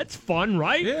dolphins. That's fun,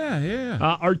 right? Yeah.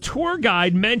 Our tour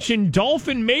guide mentioned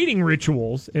dolphin mating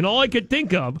rituals, and all I could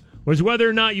think of was whether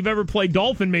or not you've ever played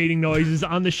dolphin mating noises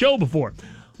on the show before.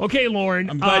 Okay, Lauren.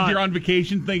 I'm glad you're on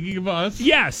vacation thinking of us.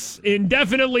 Yes, and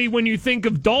definitely when you think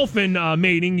of dolphin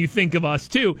mating, you think of us,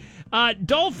 too.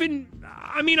 Dolphin,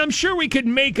 I mean, I'm sure we could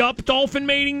make up dolphin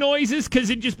mating noises,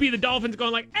 because it'd just be the dolphins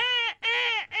going like,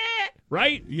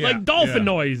 right? Yeah, like dolphin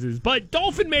noises. But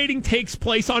dolphin mating takes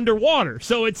place underwater,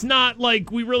 so it's not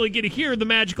like we really get to hear the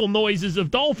magical noises of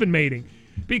dolphin mating,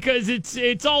 because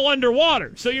it's all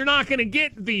underwater. So you're not going to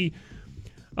get the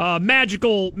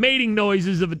magical mating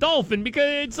noises of a dolphin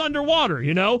because it's underwater,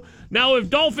 you know? Now, if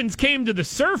dolphins came to the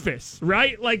surface,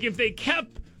 right? Like if they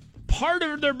kept part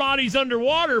of their bodies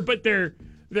underwater, but their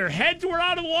heads were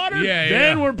out of the water,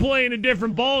 then we're playing a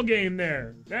different ball game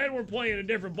there.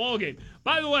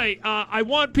 By the way, I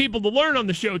want people to learn on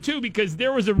the show, too, because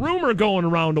there was a rumor going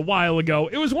around a while ago.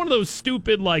 It was one of those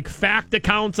stupid, like, fact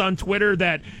accounts on Twitter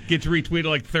that gets retweeted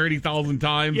like 30,000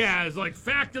 times. Yeah, it's like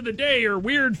fact of the day or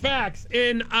weird facts.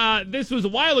 And this was a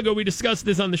while ago. We discussed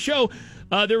this on the show.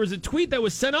 There was a tweet that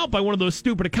was sent out by one of those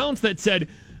stupid accounts that said,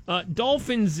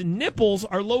 dolphins' nipples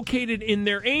are located in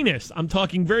their anus. I'm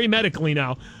talking very medically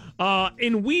now.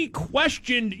 And we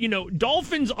questioned,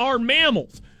 dolphins are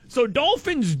mammals. So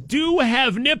dolphins do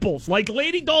have nipples. Like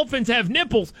lady dolphins have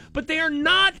nipples, but they are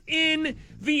not in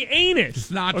the anus. It's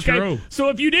not true. So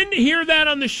if you didn't hear that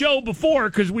on the show before,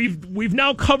 because we've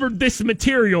now covered this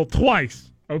material twice,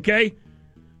 okay?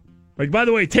 Like, by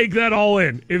the way, take that all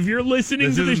in. If you're listening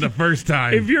This to isn't the first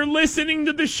time. If you're listening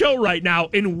to the show right now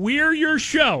and we're your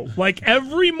show, like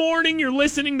every morning you're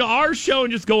listening to our show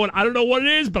and just going, I don't know what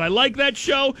it is, but I like that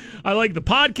show. I like the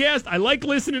podcast. I like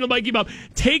listening to Mikey Bob.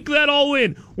 Take that all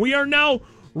in. We are now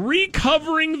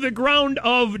recovering the ground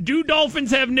of, do dolphins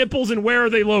have nipples and where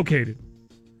are they located?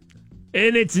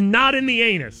 And it's not in the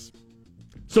anus.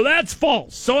 So that's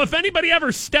false. So if anybody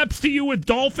ever steps to you with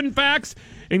dolphin facts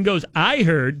and goes, I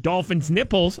heard dolphins'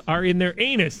 nipples are in their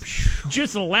anus,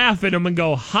 just laugh at them and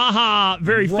go, ha ha,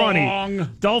 very Wrong. funny.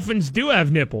 Dolphins do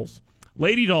have nipples.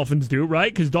 Lady dolphins do, right?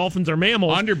 Because dolphins are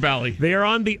mammals. Underbelly. They are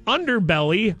on the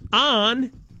underbelly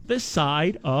on the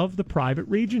side of the private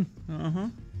region. Uh-huh.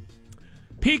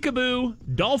 Peekaboo,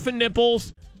 dolphin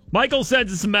nipples. Michael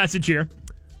sends us a message here.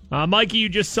 Mikey, you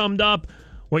just summed up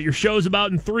what your show's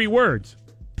about in 3 words.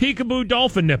 Peekaboo,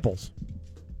 dolphin nipples.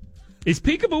 Is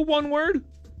peekaboo one word?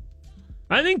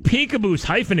 I think peekaboo's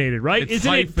hyphenated, right? It's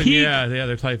Isn't hyphen, it peek yeah,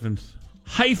 there's hyphens.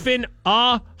 hyphen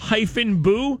hyphen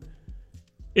boo?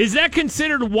 Is that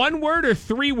considered one word or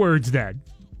 3 words then?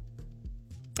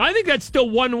 I think that's still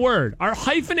one word. Are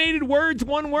hyphenated words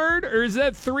one word, or is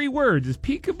that 3 words? Is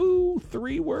peekaboo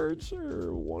 3 words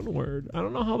or 1 word? I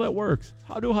don't know how that works.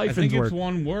 How do hyphens work? I think it's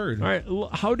 1 word. All right,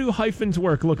 how do hyphens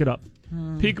work? Look it up.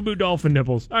 Peekaboo dolphin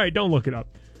nipples. All right, don't look it up.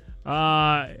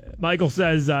 Michael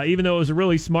says, even though it was a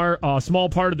really small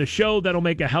part of the show, that'll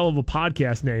make a hell of a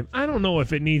podcast name. I don't know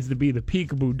if it needs to be the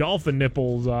Peekaboo Dolphin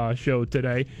Nipples show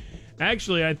today.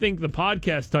 Actually, I think the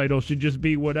podcast title should just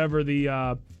be whatever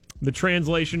the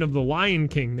translation of the Lion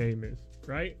King name is,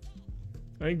 right?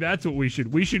 I think that's what we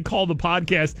should call the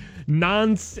podcast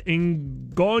Nans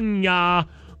Ngonya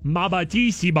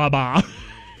Mabatisi Baba.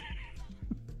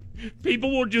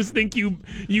 People will just think you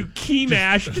key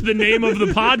mashed the name of the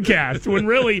podcast when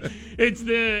really it's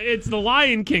the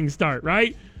Lion King start,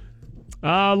 right?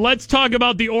 Let's talk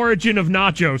about the origin of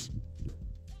nachos.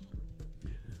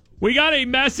 We got a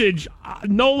message,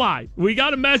 no lie. We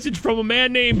got a message from a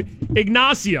man named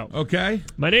Ignacio. Okay.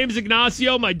 My name's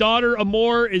Ignacio. My daughter,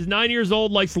 Amor, is 9 years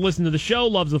old, likes to listen to the show,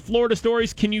 loves the Florida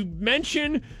stories. Can you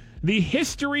mention the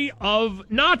history of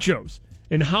nachos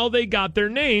and how they got their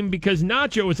name? Because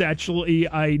nacho is actually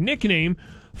a nickname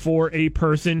for a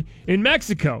person in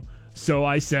Mexico. So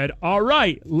I said, all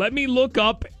right, let me look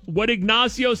up what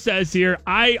Ignacio says here.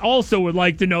 I also would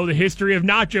like to know the history of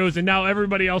nachos, and now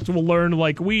everybody else will learn,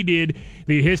 like we did,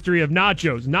 the history of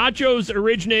nachos. Nachos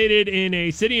originated in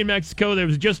a city in Mexico that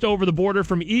was just over the border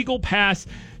from Eagle Pass,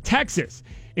 Texas.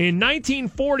 In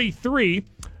 1943,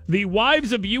 the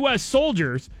wives of U.S.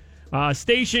 soldiers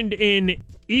stationed in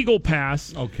Eagle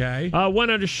Pass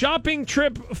went on a shopping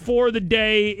trip for the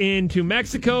day into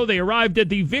Mexico. They arrived at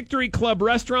the Victory Club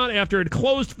restaurant after it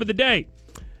closed for the day.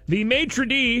 The maitre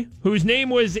d', whose name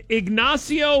was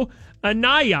Ignacio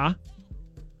Anaya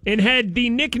and had the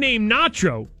nickname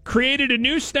Nacho, created a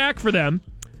new snack for them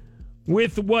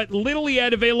with what little he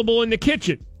had available in the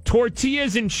kitchen,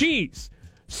 tortillas and cheese.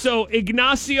 So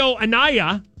Ignacio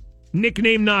Anaya,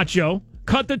 nicknamed Nacho,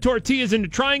 cut the tortillas into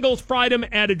triangles, fried them,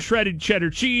 added shredded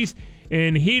cheddar cheese,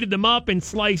 and heated them up and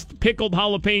sliced pickled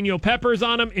jalapeno peppers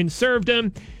on them and served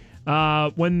them.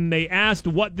 When they asked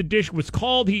what the dish was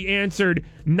called, he answered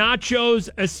Nachos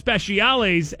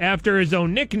Especiales after his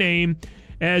own nickname.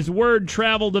 As word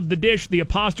traveled of the dish, the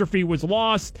apostrophe was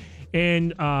lost,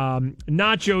 and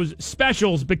Nachos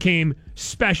Specials became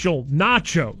Special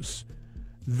Nachos.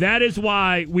 That is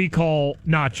why we call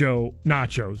nacho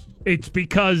nachos. It's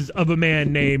because of a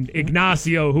man named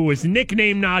Ignacio who was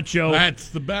nicknamed Nacho. That's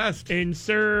the best. And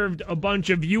served a bunch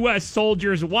of U.S.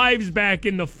 soldiers' wives back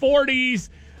in the 40s.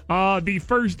 The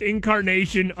first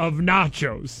incarnation of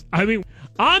nachos. I mean,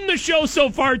 on the show so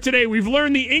far today, we've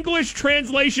learned the English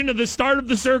translation of the start of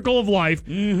the circle of life.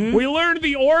 Mm-hmm. We learned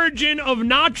the origin of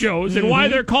nachos and why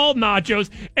they're called nachos.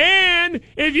 And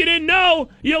if you didn't know,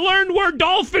 you learned where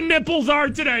dolphin nipples are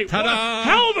today. Ta-da! What a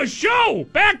hell of a show!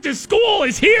 Back to school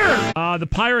is here! The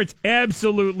Pirates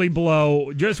absolutely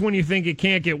blow. Just when you think it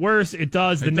can't get worse, it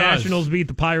does. The Nationals beat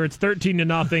the Pirates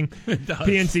 13-0.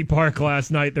 PNC Park last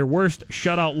night. Their worst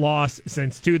shutout loss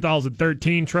since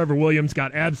 2013. Trevor Williams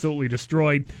got absolutely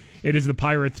destroyed. It is the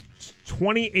Pirates'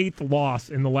 28th loss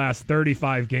in the last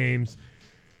 35 games.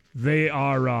 They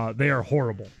are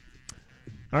horrible.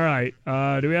 All right,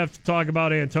 do we have to talk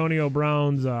about Antonio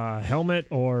Brown's helmet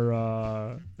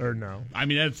or no? I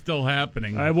mean, that's still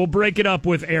happening. We'll break it up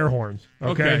with air horns.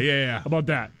 Okay, yeah. How about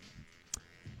that?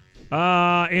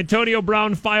 Antonio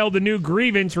Brown filed a new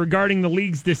grievance regarding the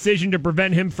league's decision to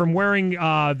prevent him from wearing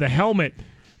the helmet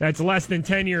that's less than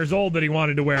 10 years old that he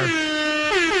wanted to wear.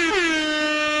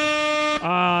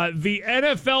 The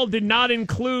NFL did not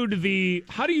include the,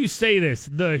 how do you say this?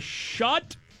 The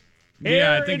shut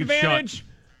air I think advantage? It's shut.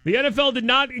 The NFL did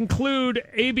not include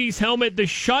AB's helmet, the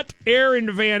shut air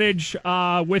advantage,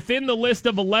 within the list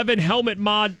of 11 helmet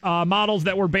models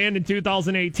that were banned in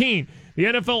 2018. The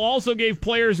NFL also gave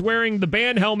players wearing the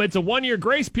banned helmets a 1-year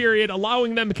grace period,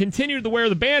 allowing them to continue to wear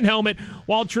the banned helmet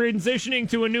while transitioning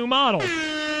to a new model.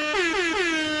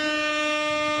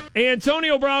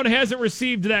 Antonio Brown hasn't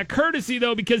received that courtesy,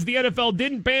 though, because the NFL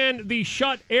didn't ban the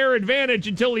shut air advantage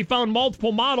until he found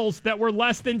multiple models that were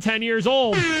less than 10 years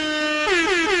old.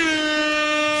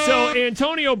 So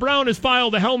Antonio Brown has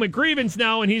filed a helmet grievance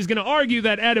now, and he's going to argue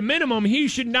that at a minimum, he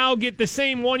should now get the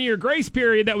same 1-year grace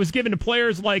period that was given to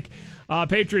players like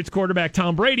Patriots quarterback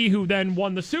Tom Brady, who then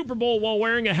won the Super Bowl while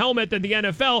wearing a helmet that the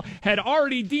NFL had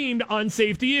already deemed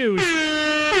unsafe to use.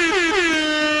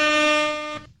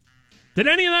 Did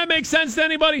any of that make sense to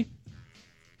anybody?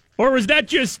 Or was that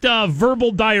just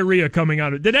verbal diarrhea coming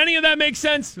out of it? Did any of that make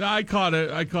sense? I caught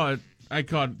it. I caught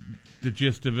the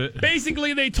gist of it.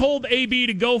 Basically, they told AB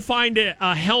to go find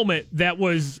a helmet that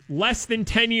was less than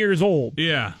 10 years old.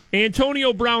 Yeah.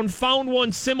 Antonio Brown found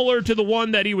one similar to the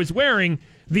one that he was wearing.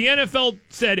 The NFL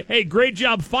said, hey, great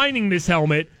job finding this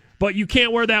helmet, but you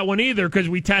can't wear that one either because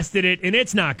we tested it and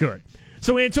it's not good.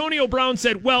 So Antonio Brown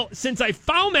said, well, since I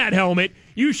found that helmet,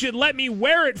 you should let me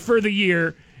wear it for the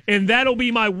year, and that'll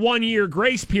be my 1-year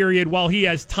grace period while he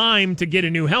has time to get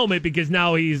a new helmet because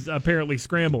now he's apparently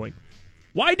scrambling.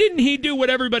 Why didn't he do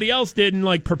what everybody else did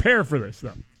and, prepare for this,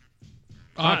 though?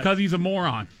 Because he's a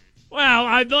moron.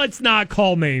 Well, let's not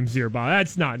call names here, Bob.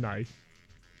 That's not nice.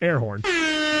 Air horn.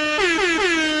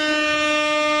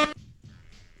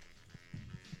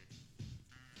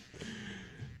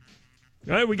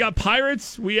 All right, we got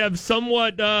Pirates. We have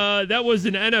somewhat, that was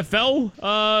an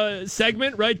NFL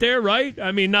segment right there, right?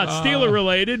 I mean, not Steeler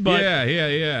related, but.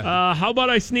 Yeah. How about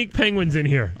I sneak Penguins in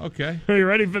here? Okay. Are you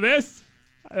ready for this?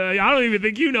 I don't even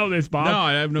think you know this, Bob. No,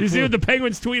 I have no clue. You see what the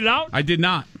Penguins tweeted out? I did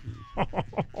not.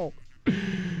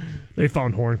 They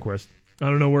found Hornquist. I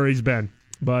don't know where he's been,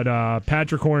 but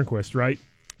Patrick Hornquist, right,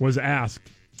 was asked.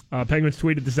 Penguins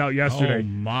tweeted this out yesterday. Oh,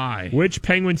 my. Which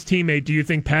Penguins teammate do you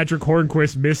think Patrick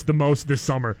Hornquist missed the most this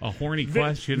summer? A horny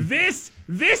question. This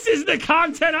is the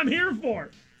content I'm here for.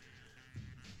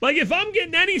 If I'm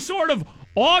getting any sort of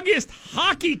August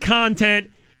hockey content,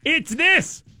 it's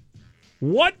this.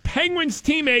 What Penguins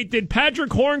teammate did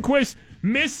Patrick Hornquist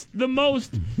miss the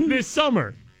most this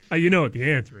summer? You know what the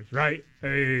answer is, right?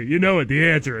 You know what the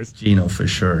answer is. Gino, for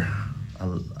sure.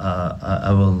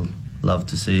 I will love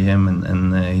to see him,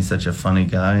 and he's such a funny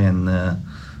guy, and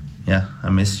I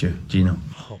missed you, Gino.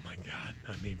 Oh, my God.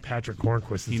 I mean, Patrick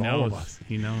Hornquist is all of us.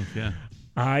 He knows, yeah.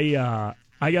 I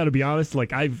got to be honest,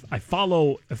 I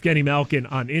follow Evgeny Malkin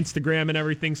on Instagram and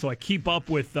everything, so I keep up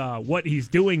with what he's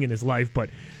doing in his life,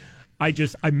 but I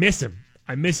miss him.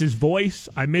 I miss his voice.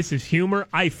 I miss his humor.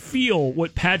 I feel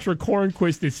what Patrick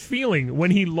Hornquist is feeling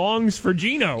when he longs for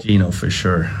Gino. Gino, for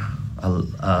sure.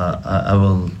 I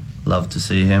will love to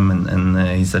see him, and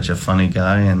he's such a funny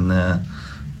guy, and I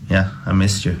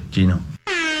missed you, Gino.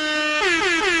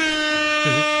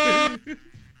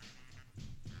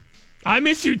 I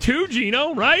miss you too,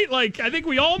 Gino, right? I think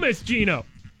we all miss Gino.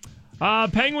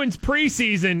 Penguins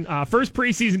preseason, first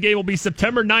preseason game will be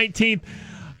September 19th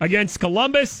against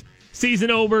Columbus.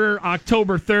 Season over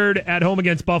October 3rd at home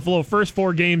against Buffalo. First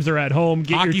 4 games are at home.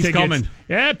 Get Hockey's your tickets. coming.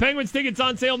 Yeah, Penguins tickets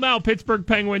on sale now.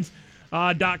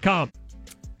 PittsburghPenguins.com.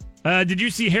 Did you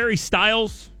see Harry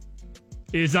Styles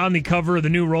is on the cover of the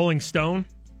new Rolling Stone?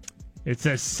 It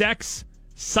says Sex,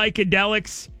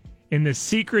 Psychedelics, and the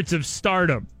Secrets of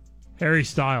Stardom. Harry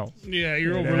Styles. Yeah,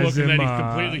 you're overlooking that he's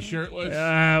completely shirtless.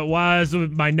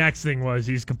 My next thing was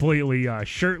he's completely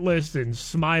shirtless and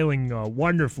smiling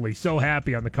wonderfully. So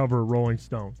happy on the cover of Rolling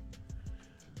Stone.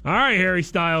 All right, Harry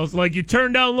Styles. You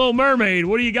turned down Little Mermaid.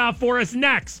 What do you got for us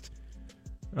next?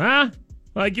 Huh?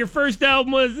 Your first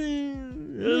album was...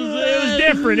 It was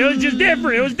different. It was just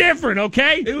different. It was different,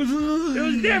 okay? It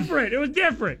was different. It was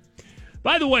different.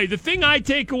 By the way, the thing I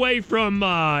take away from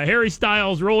Harry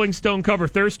Styles' Rolling Stone cover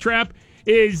Thirst Trap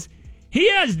is he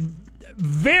has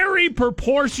very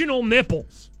proportional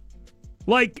nipples.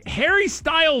 Harry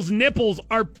Styles' nipples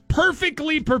are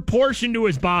perfectly proportioned to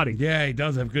his body. Yeah, he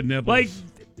does have good nipples.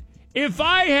 If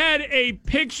I had a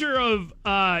picture of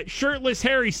shirtless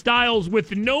Harry Styles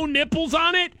with no nipples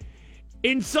on it,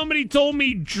 and somebody told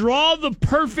me, draw the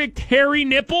perfect hairy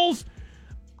nipples,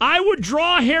 I would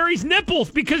draw Harry's nipples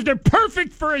because they're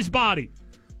perfect for his body.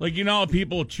 You know how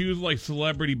people choose,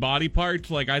 celebrity body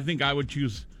parts? I think I would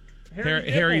choose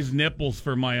Harry's nipples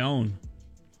for my own.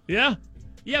 Yeah?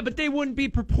 Yeah, but they wouldn't be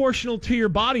proportional to your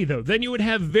body, though. Then you would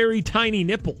have very tiny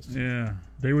nipples. Yeah.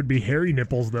 They would be hairy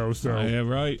nipples, though, so. Yeah,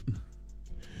 right.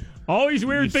 Always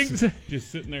weird things.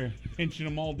 Just sitting there pinching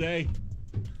them all day.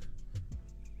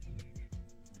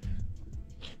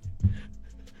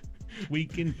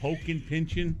 Squeaking, poking,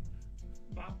 pinching.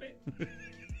 Bop it.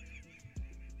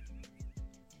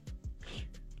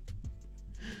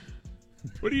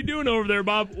 What are you doing over there,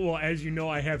 Bob? Well, as you know,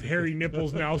 I have hairy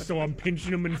nipples now, so I'm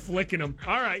pinching them and flicking them.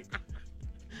 All right.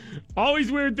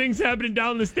 Always weird things happening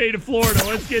down in the state of Florida.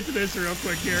 Let's get to this real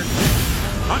quick here.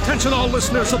 Attention all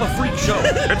listeners of the Freak Show.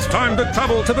 It's time to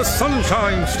travel to the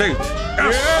Sunshine State.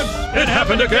 Yes, it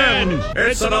happened again.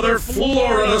 It's another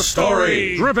Florida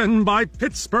story. Driven by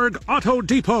Pittsburgh Auto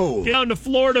Depot. Get down to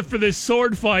Florida for this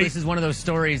sword fight. This is one of those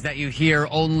stories that you hear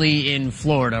only in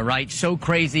Florida, right? So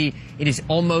crazy, it is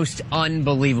almost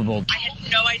unbelievable. I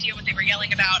had no idea what they were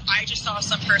yelling about. I just saw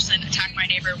some person attack my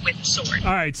neighbor with a sword.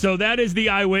 All right, so that is the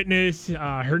eyewitness.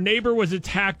 Her neighbor was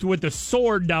attacked with a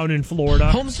sword down in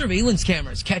Florida. Home surveillance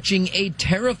cameras catching a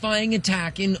terrifying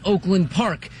attack in Oakland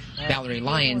Park. Valerie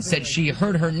Lyons said she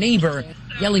heard her neighbor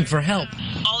yelling for help.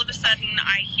 All of a sudden,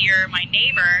 I hear my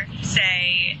neighbor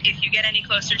say, if you get any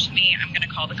closer to me, I'm going to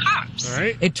call the cops. All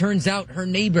right. It turns out her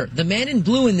neighbor, the man in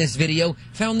blue in this video,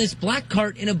 found this black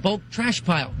cart in a bulk trash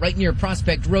pile right near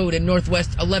Prospect Road and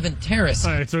Northwest 11th Terrace.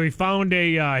 All right, so he found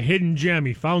a hidden gem.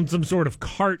 He found some sort of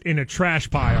cart in a trash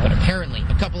pile. But apparently,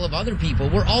 a couple of other people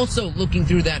were also looking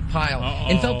through that pile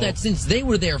and felt that since they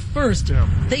were there first,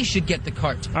 they should get the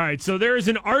cart. All right, so there is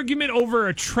an argument over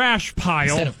a trash pile.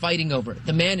 Instead of fighting over it,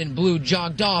 the man in blue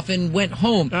jogged off and went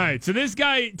home. All right, so this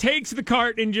guy takes the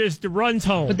cart and just runs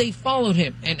home. But they followed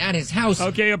him, and at his house...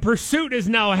 Okay, a pursuit is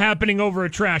now happening over a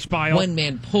trash pile. One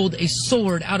man pulled a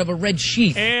sword out of a red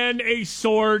sheath. And a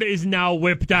sword is now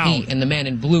whipped out. He and the man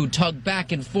in blue tug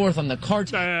back and forth on the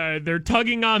cart. They're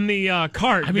tugging on the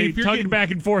cart. I mean, they tugged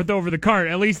back and forth over the cart.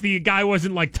 At least the guy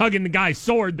wasn't, like, tugging the guy's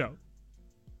sword, though.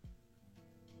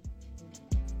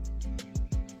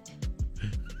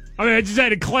 I mean, I just had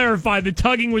to clarify. The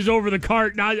tugging was over the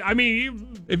cart. Now, I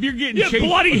mean, if you're getting chased,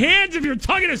 bloody hands if you're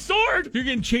tugging a sword. If you're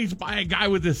getting chased by a guy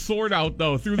with his sword out,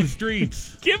 though, through the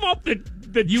streets. Give up the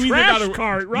trash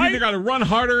cart, right? You either got to run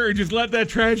harder or just let that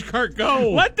trash cart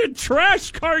go. Let the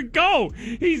trash cart go.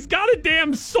 He's got a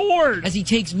damn sword. As he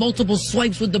takes multiple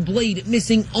swipes with the blade,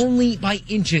 missing only by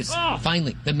inches. Oh.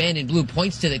 Finally, the man in blue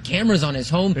points to the cameras on his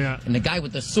home, and the guy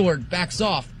with the sword backs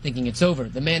off, thinking it's over.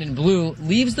 The man in blue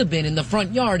leaves the bin in the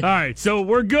front yard. All right, so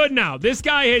we're good now. This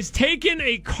guy has taken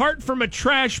a cart from a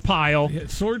trash pile. Yeah,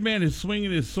 Sword Man is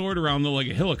swinging his sword around like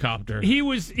a helicopter. He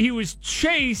was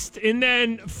chased, and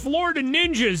then Florida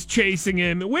Ninja's chasing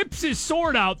him, whips his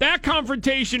sword out. That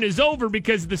confrontation is over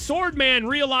because the sword man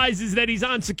realizes that he's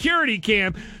on security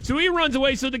cam, so he runs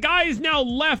away. So the guy is now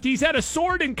left. He's had a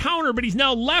sword encounter, but he's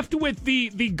now left with the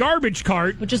garbage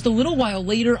cart. But just a little while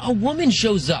later, a woman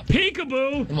shows up.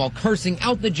 Peekaboo! And while cursing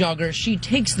out the jogger, she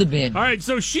takes the bin. All right,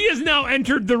 so she has now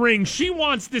entered the ring. She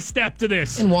wants to step to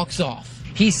this. And walks off.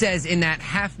 He says in that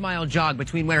half-mile jog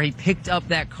between where he picked up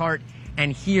that cart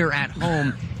and here at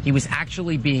home, he was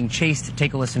actually being chased.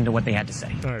 Take a listen to what they had to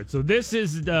say. All right, so this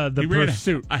is the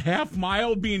pursuit. A half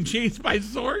mile being chased by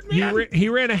sword man? He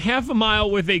ran a half a mile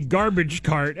with a garbage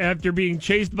cart after being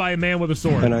chased by a man with a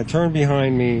sword. And I turned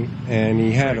behind me, and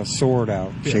he had a sword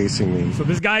out chasing me. So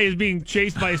this guy is being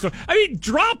chased by a sword. I mean,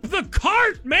 drop the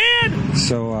cart, man!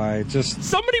 So I just...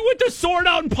 Somebody with the sword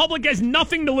out in public has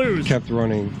nothing to lose. Kept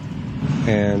running.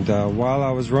 And while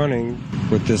I was running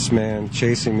with this man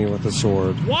chasing me with a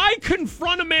sword... Why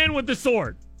confront a man with a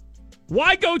sword?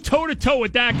 Why go toe-to-toe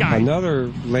with that guy? Another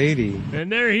lady...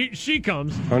 And there she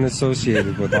comes.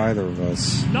 Unassociated with either of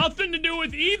us. Nothing to do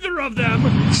with either of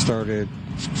them. Started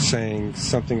saying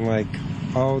something like,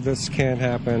 oh, this can't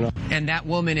happen. And that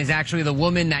woman is actually the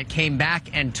woman that came back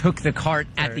and took the cart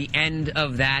at the end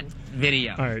of that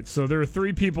video. All right, so there are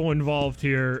three people involved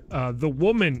here. The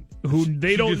woman, who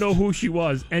they don't know who she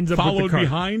was, ends up with the followed cart.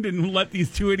 behind and let these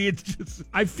two idiots just...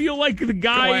 I feel like the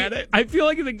guy... Go at it. I feel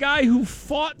like the guy who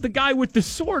fought the guy with the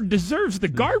sword deserves the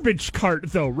garbage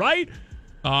cart, though, right?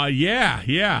 Yeah,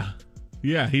 he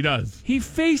does. He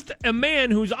faced a man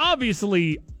who's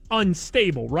obviously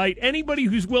unstable, right? Anybody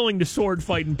who's willing to sword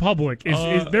fight in public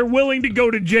is they're willing to go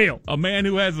to jail. A man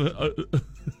who has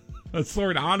a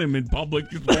sword on him in public,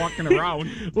 just walking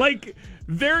around. Like,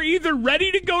 they're either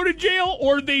ready to go to jail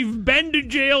or they've been to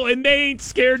jail and they ain't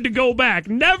scared to go back.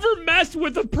 Never mess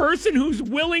with a person who's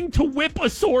willing to whip a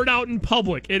sword out in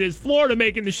public. It is Florida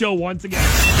making the show once again.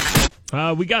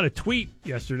 We got a tweet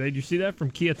yesterday. Did you see that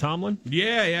from Kia Tomlin?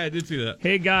 Yeah, I did see that.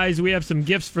 Hey, guys, we have some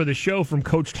gifts for the show from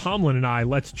Coach Tomlin and I.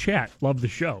 Let's chat. Love the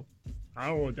show. I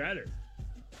don't know what that is.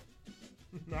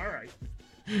 All right.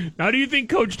 Now, do you think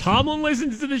Coach Tomlin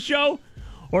listens to the show?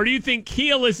 Or do you think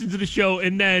Kia listens to the show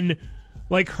and then,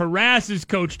 harasses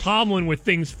Coach Tomlin with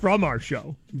things from our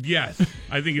show? Yes.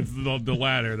 I think it's the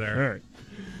latter there.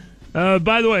 All right.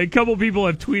 By the way, a couple people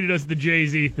have tweeted us the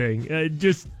Jay-Z thing.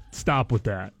 Just stop with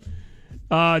that.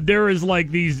 There is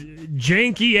these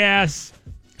janky-ass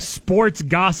sports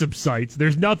gossip sites.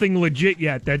 There's nothing legit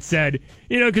yet that said,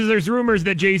 because there's rumors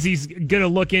that Jay-Z's going to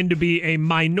look in to be a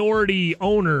minority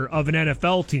owner of an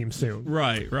NFL team soon.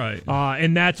 Right.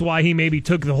 And that's why he maybe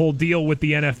took the whole deal with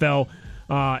the NFL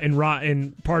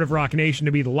and part of Rock Nation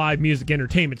to be the live music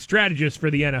entertainment strategist for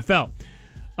the NFL.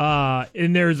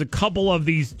 And there's a couple of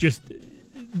these just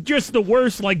the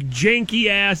worst,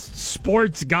 janky-ass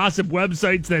sports gossip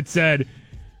websites that said,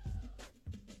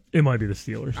 it might be the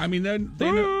Steelers. I mean, they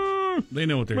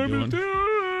know what they're doing.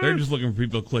 They're just looking for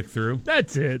people to click through.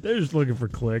 That's it. They're just looking for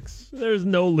clicks. There's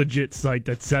no legit site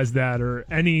that says that or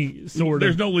any sort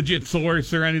There's no legit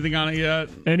source or anything on it yet.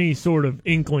 Any sort of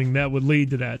inkling that would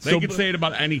lead to that. They could say it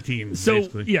about any team,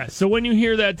 basically. Yeah, so when you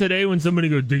hear that today, when somebody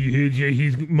goes, do you hear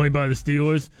Jay-Z might buy the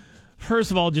Steelers?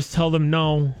 First of all, just tell them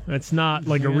no. That's not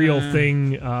a real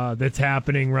thing that's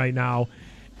happening right now.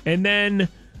 And then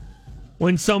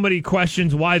when somebody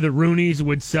questions why the Rooneys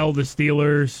would sell the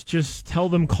Steelers, just tell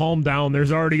them calm down.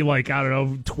 There's already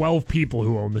 12 people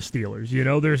who own the Steelers.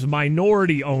 There's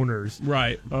minority owners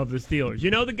of the Steelers.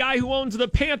 The guy who owns the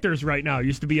Panthers right now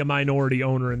used to be a minority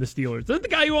owner in the Steelers. Doesn't the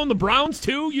guy who owned the Browns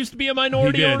too used to be a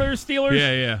minority owner of the Steelers?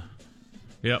 Yeah.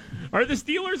 Yep. Are the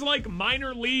Steelers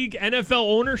minor league NFL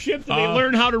ownership? Do they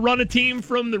learn how to run a team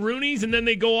from the Rooneys and then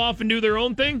they go off and do their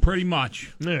own thing? Pretty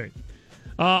much. All right.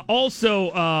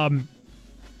 Also,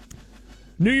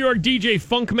 New York DJ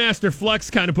Funkmaster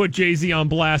Flex kind of put Jay-Z on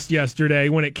blast yesterday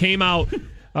when it came out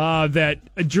that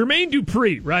Jermaine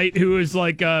Dupri, right, who is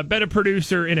been a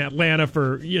producer in Atlanta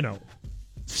for,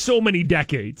 so many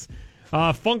decades.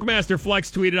 Funkmaster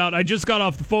Flex tweeted out, I just got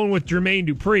off the phone with Jermaine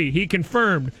Dupri. He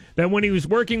confirmed that when he was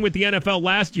working with the NFL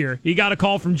last year, he got a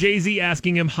call from Jay-Z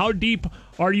asking him, how deep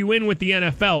are you in with the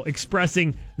NFL,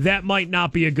 expressing that might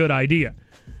not be a good idea.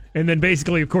 And then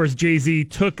basically, of course, Jay-Z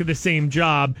took the same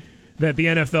job that the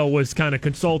NFL was kind of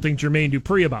consulting Jermaine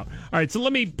Dupri about. All right, so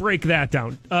let me break that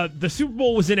down. The Super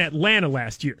Bowl was in Atlanta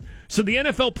last year. So the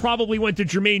NFL probably went to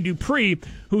Jermaine Dupri,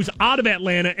 who's out of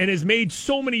Atlanta and has made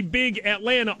so many big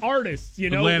Atlanta artists,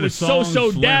 Atlanta with songs, So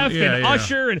Def and yeah.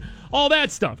 Usher and all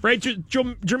that stuff, right?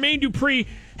 Jermaine Dupri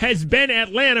has been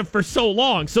Atlanta for so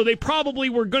long, so they probably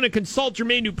were going to consult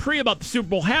Jermaine Dupri about the Super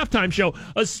Bowl halftime show,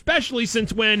 especially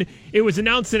since when it was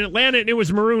announced in Atlanta and it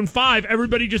was Maroon 5,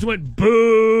 everybody just went,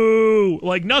 boo!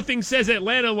 Nothing says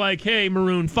Atlanta hey,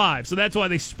 Maroon 5. So that's why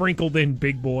they sprinkled in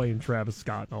Big Boy and Travis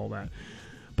Scott and all that.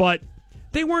 But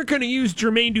they weren't going to use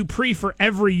Jermaine Dupri for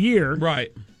every year.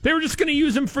 Right. They were just going to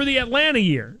use him for the Atlanta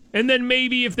year. And then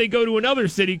maybe if they go to another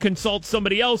city, consult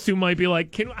somebody else who might be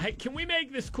like, can we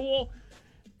make this cool?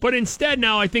 But instead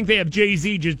now I think they have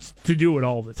Jay-Z just to do it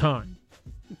all the time.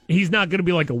 He's not going to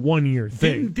be a one-year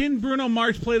thing. Didn't Bruno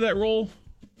Mars play that role?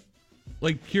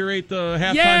 Curate the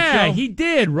halftime show? Yeah, he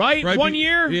did, right? 1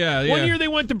 year? Yeah. 1 year they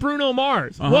went to Bruno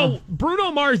Mars. Uh-huh. Well, Bruno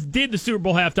Mars did the Super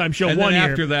Bowl halftime show and 1 year.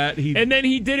 after that, and then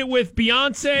he did it with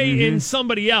Beyonce and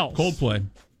somebody else. Coldplay.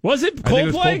 Was it Coldplay? I think it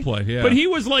was Coldplay, yeah. But he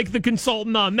was the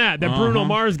consultant on that. Bruno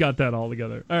Mars got that all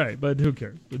together. All right, but who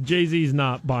cares? Jay-Z's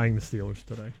not buying the Steelers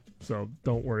today, so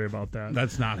don't worry about that.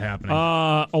 That's not happening.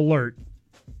 Alert.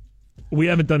 We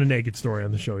haven't done a naked story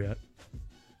on the show yet.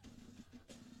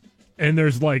 And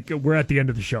there's we're at the end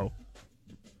of the show.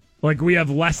 We have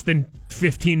less than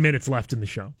 15 minutes left in the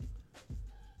show.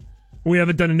 We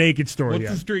haven't done a naked story yet.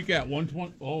 What's the streak at?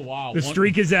 120? Oh, wow. The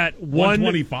streak is at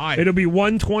 125. It'll be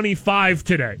 125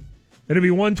 today. It'll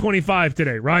be 125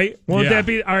 today, right? Won't that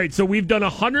be? All right, so we've done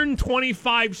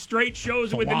 125 straight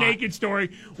shows with a naked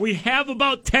story. We have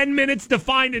about 10 minutes to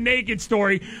find a naked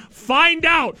story. Find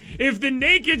out if the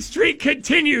naked streak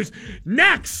continues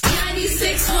next.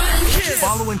 96.1 Kiss.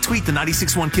 Follow and tweet the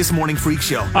 96.1 Kiss Morning Freak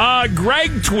Show.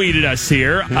 Greg tweeted us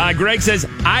here. Greg says,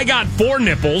 I got 4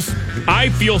 nipples. I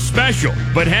feel special,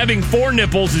 but having 4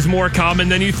 nipples is more common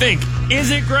than you think.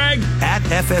 Is it, Greg? At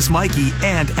FS Mikey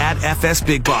and at FS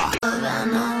Big Bob.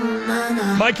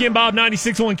 Mikey and Bob,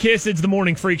 96.1 KISS. It's the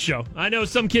Morning Freak Show. I know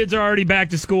some kids are already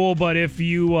back to school, but if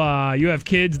you have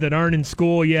kids that aren't in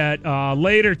school yet,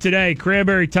 later today,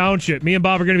 Cranberry Township, me and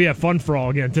Bob are going to be at Fun for All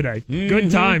again today. Mm-hmm.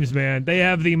 Good times, man. They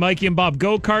have the Mikey and Bob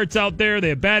go-karts out there. They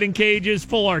have batting cages,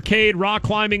 full arcade, rock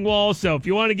climbing walls. So if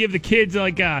you want to give the kids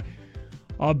like a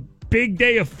big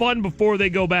day of fun before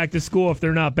they go back to school if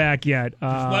they're not back yet.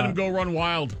 Just let them go run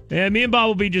wild. Yeah, me and Bob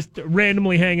will be just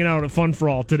randomly hanging out at Fun for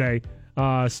All today,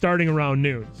 starting around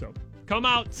noon. So come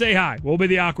out, say hi. We'll be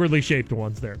the awkwardly shaped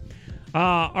ones there.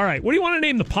 All right, what do you want to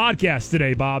name the podcast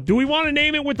today, Bob? Do we want to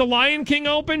name it with the Lion King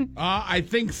open? I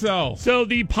think so. So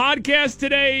the podcast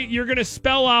today, you're going to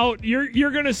spell out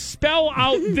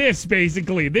this,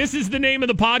 basically. This is the name of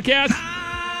the podcast.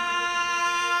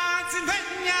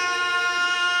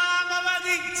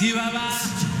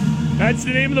 That's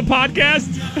the name of the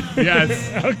podcast?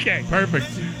 Yes. Okay. Perfect.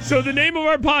 So the name of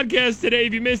our podcast today,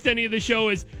 if you missed any of the show,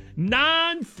 is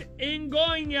Nans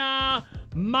Ingonya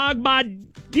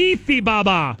Magbadithi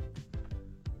Baba.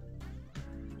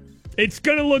 It's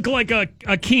going to look like a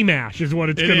key mash is what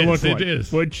it's going to look like. It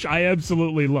is. Which I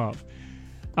absolutely love.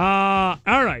 All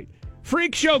right.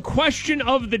 Freak Show question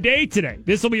of the day today.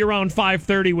 This will be around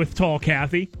 5:30 with Tall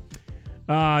Kathy.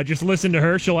 Just listen to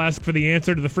her. She'll ask for the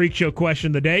answer to the Freak Show question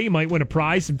of the day. You might win a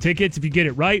prize, some tickets if you get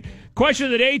it right. Question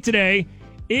of the day today,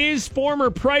 is former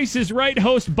Price is Right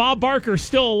host Bob Barker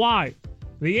still alive?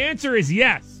 The answer is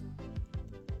yes.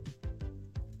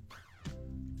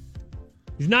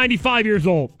 He's 95 years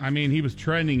old. I mean, he was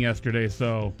trending yesterday,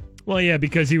 so... Well, yeah,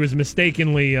 because he was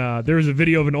mistakenly... there was a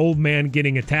video of an old man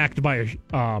getting attacked by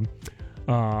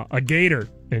a gator.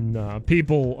 And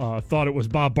people thought it was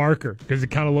Bob Barker because it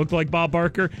kind of looked like Bob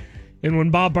Barker. And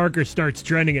when Bob Barker starts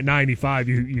trending at 95,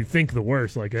 you think the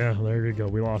worst. Like, yeah, there you go.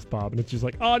 We lost Bob. And it's just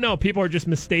like, oh, no, people are just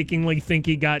mistakenly think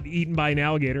he got eaten by an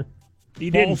alligator. He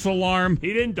didn't. False alarm.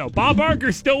 He didn't, though. Bob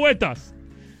Barker's still with us.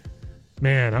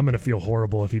 Man, I'm going to feel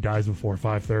horrible if he dies before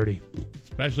 5:30.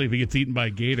 Especially if he gets eaten by a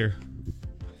gator.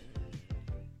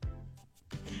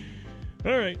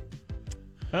 All right.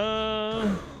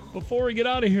 Before we get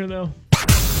out of here, though.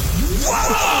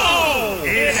 Whoa!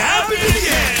 It happened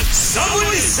again! Someone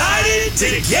decided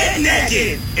to get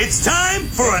naked! It's time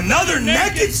for another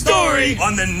naked story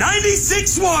on the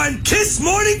 96.1 KISS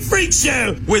Morning Freak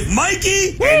Show with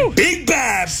Mikey and Big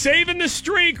Bab. Saving the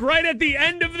streak right at the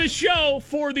end of the show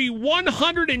for the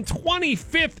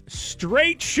 125th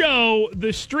straight show.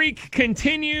 The streak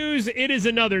continues. It is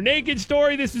another naked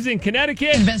story. This is in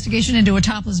Connecticut. Investigation into a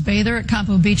topless bather at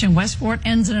Campo Beach in Westport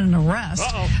ends in an arrest.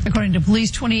 According to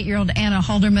police, 28-year-old Anna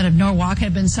Halderman of Norwalk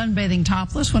had been sunbathing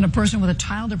topless when a person with a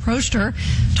child approached her,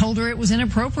 told her it was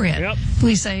inappropriate.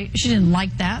 Police say she didn't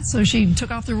like that, so she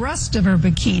took off the rest of her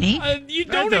bikini. You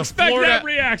don't expect that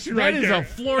reaction right there. That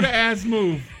is a Florida-ass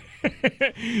move.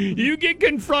 You get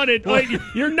confronted like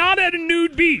you're not at a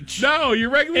nude beach. No, you're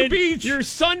regular beach. You're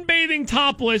sunbathing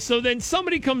topless. So then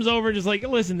somebody comes over and just like,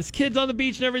 listen, this kid's on the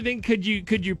beach and everything. Could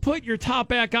you put your top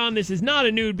back on? This is not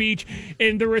a nude beach.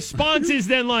 And the response is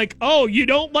then like, oh, you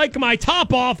don't like my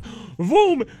top off?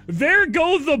 Boom, there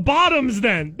go the bottoms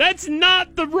then. That's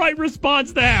not the right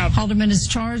response to have. Halderman is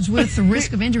charged with the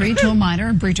risk of injury to a minor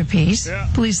and breach of peace.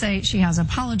 Police say she has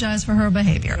apologized for her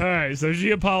behavior. All right, so she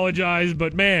apologized,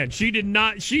 but man, she did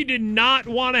not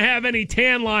want to have any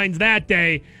tan lines that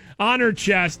day on her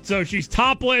chest. So she's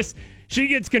topless. She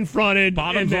gets confronted.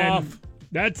 Bottoms off.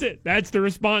 That's it. That's the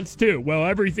response too. Well,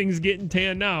 everything's getting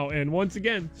tan now. And once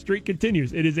again, streak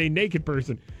continues. It is a naked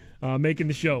person making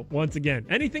the show once again.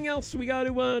 Anything else we got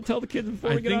to tell the kids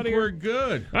before we get out of here? I think we're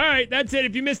good. All right, that's it.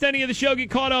 If you missed any of the show, get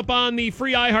caught up on the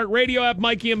free iHeartRadio app,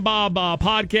 Mikey and Bob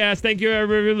podcast. Thank you,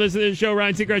 everyone, for listening to the show.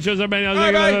 Ryan Seacrest shows everybody else.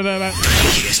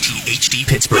 KSTHD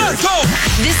Pittsburgh. Let's go!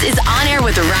 This is On Air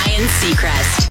with Ryan Seacrest.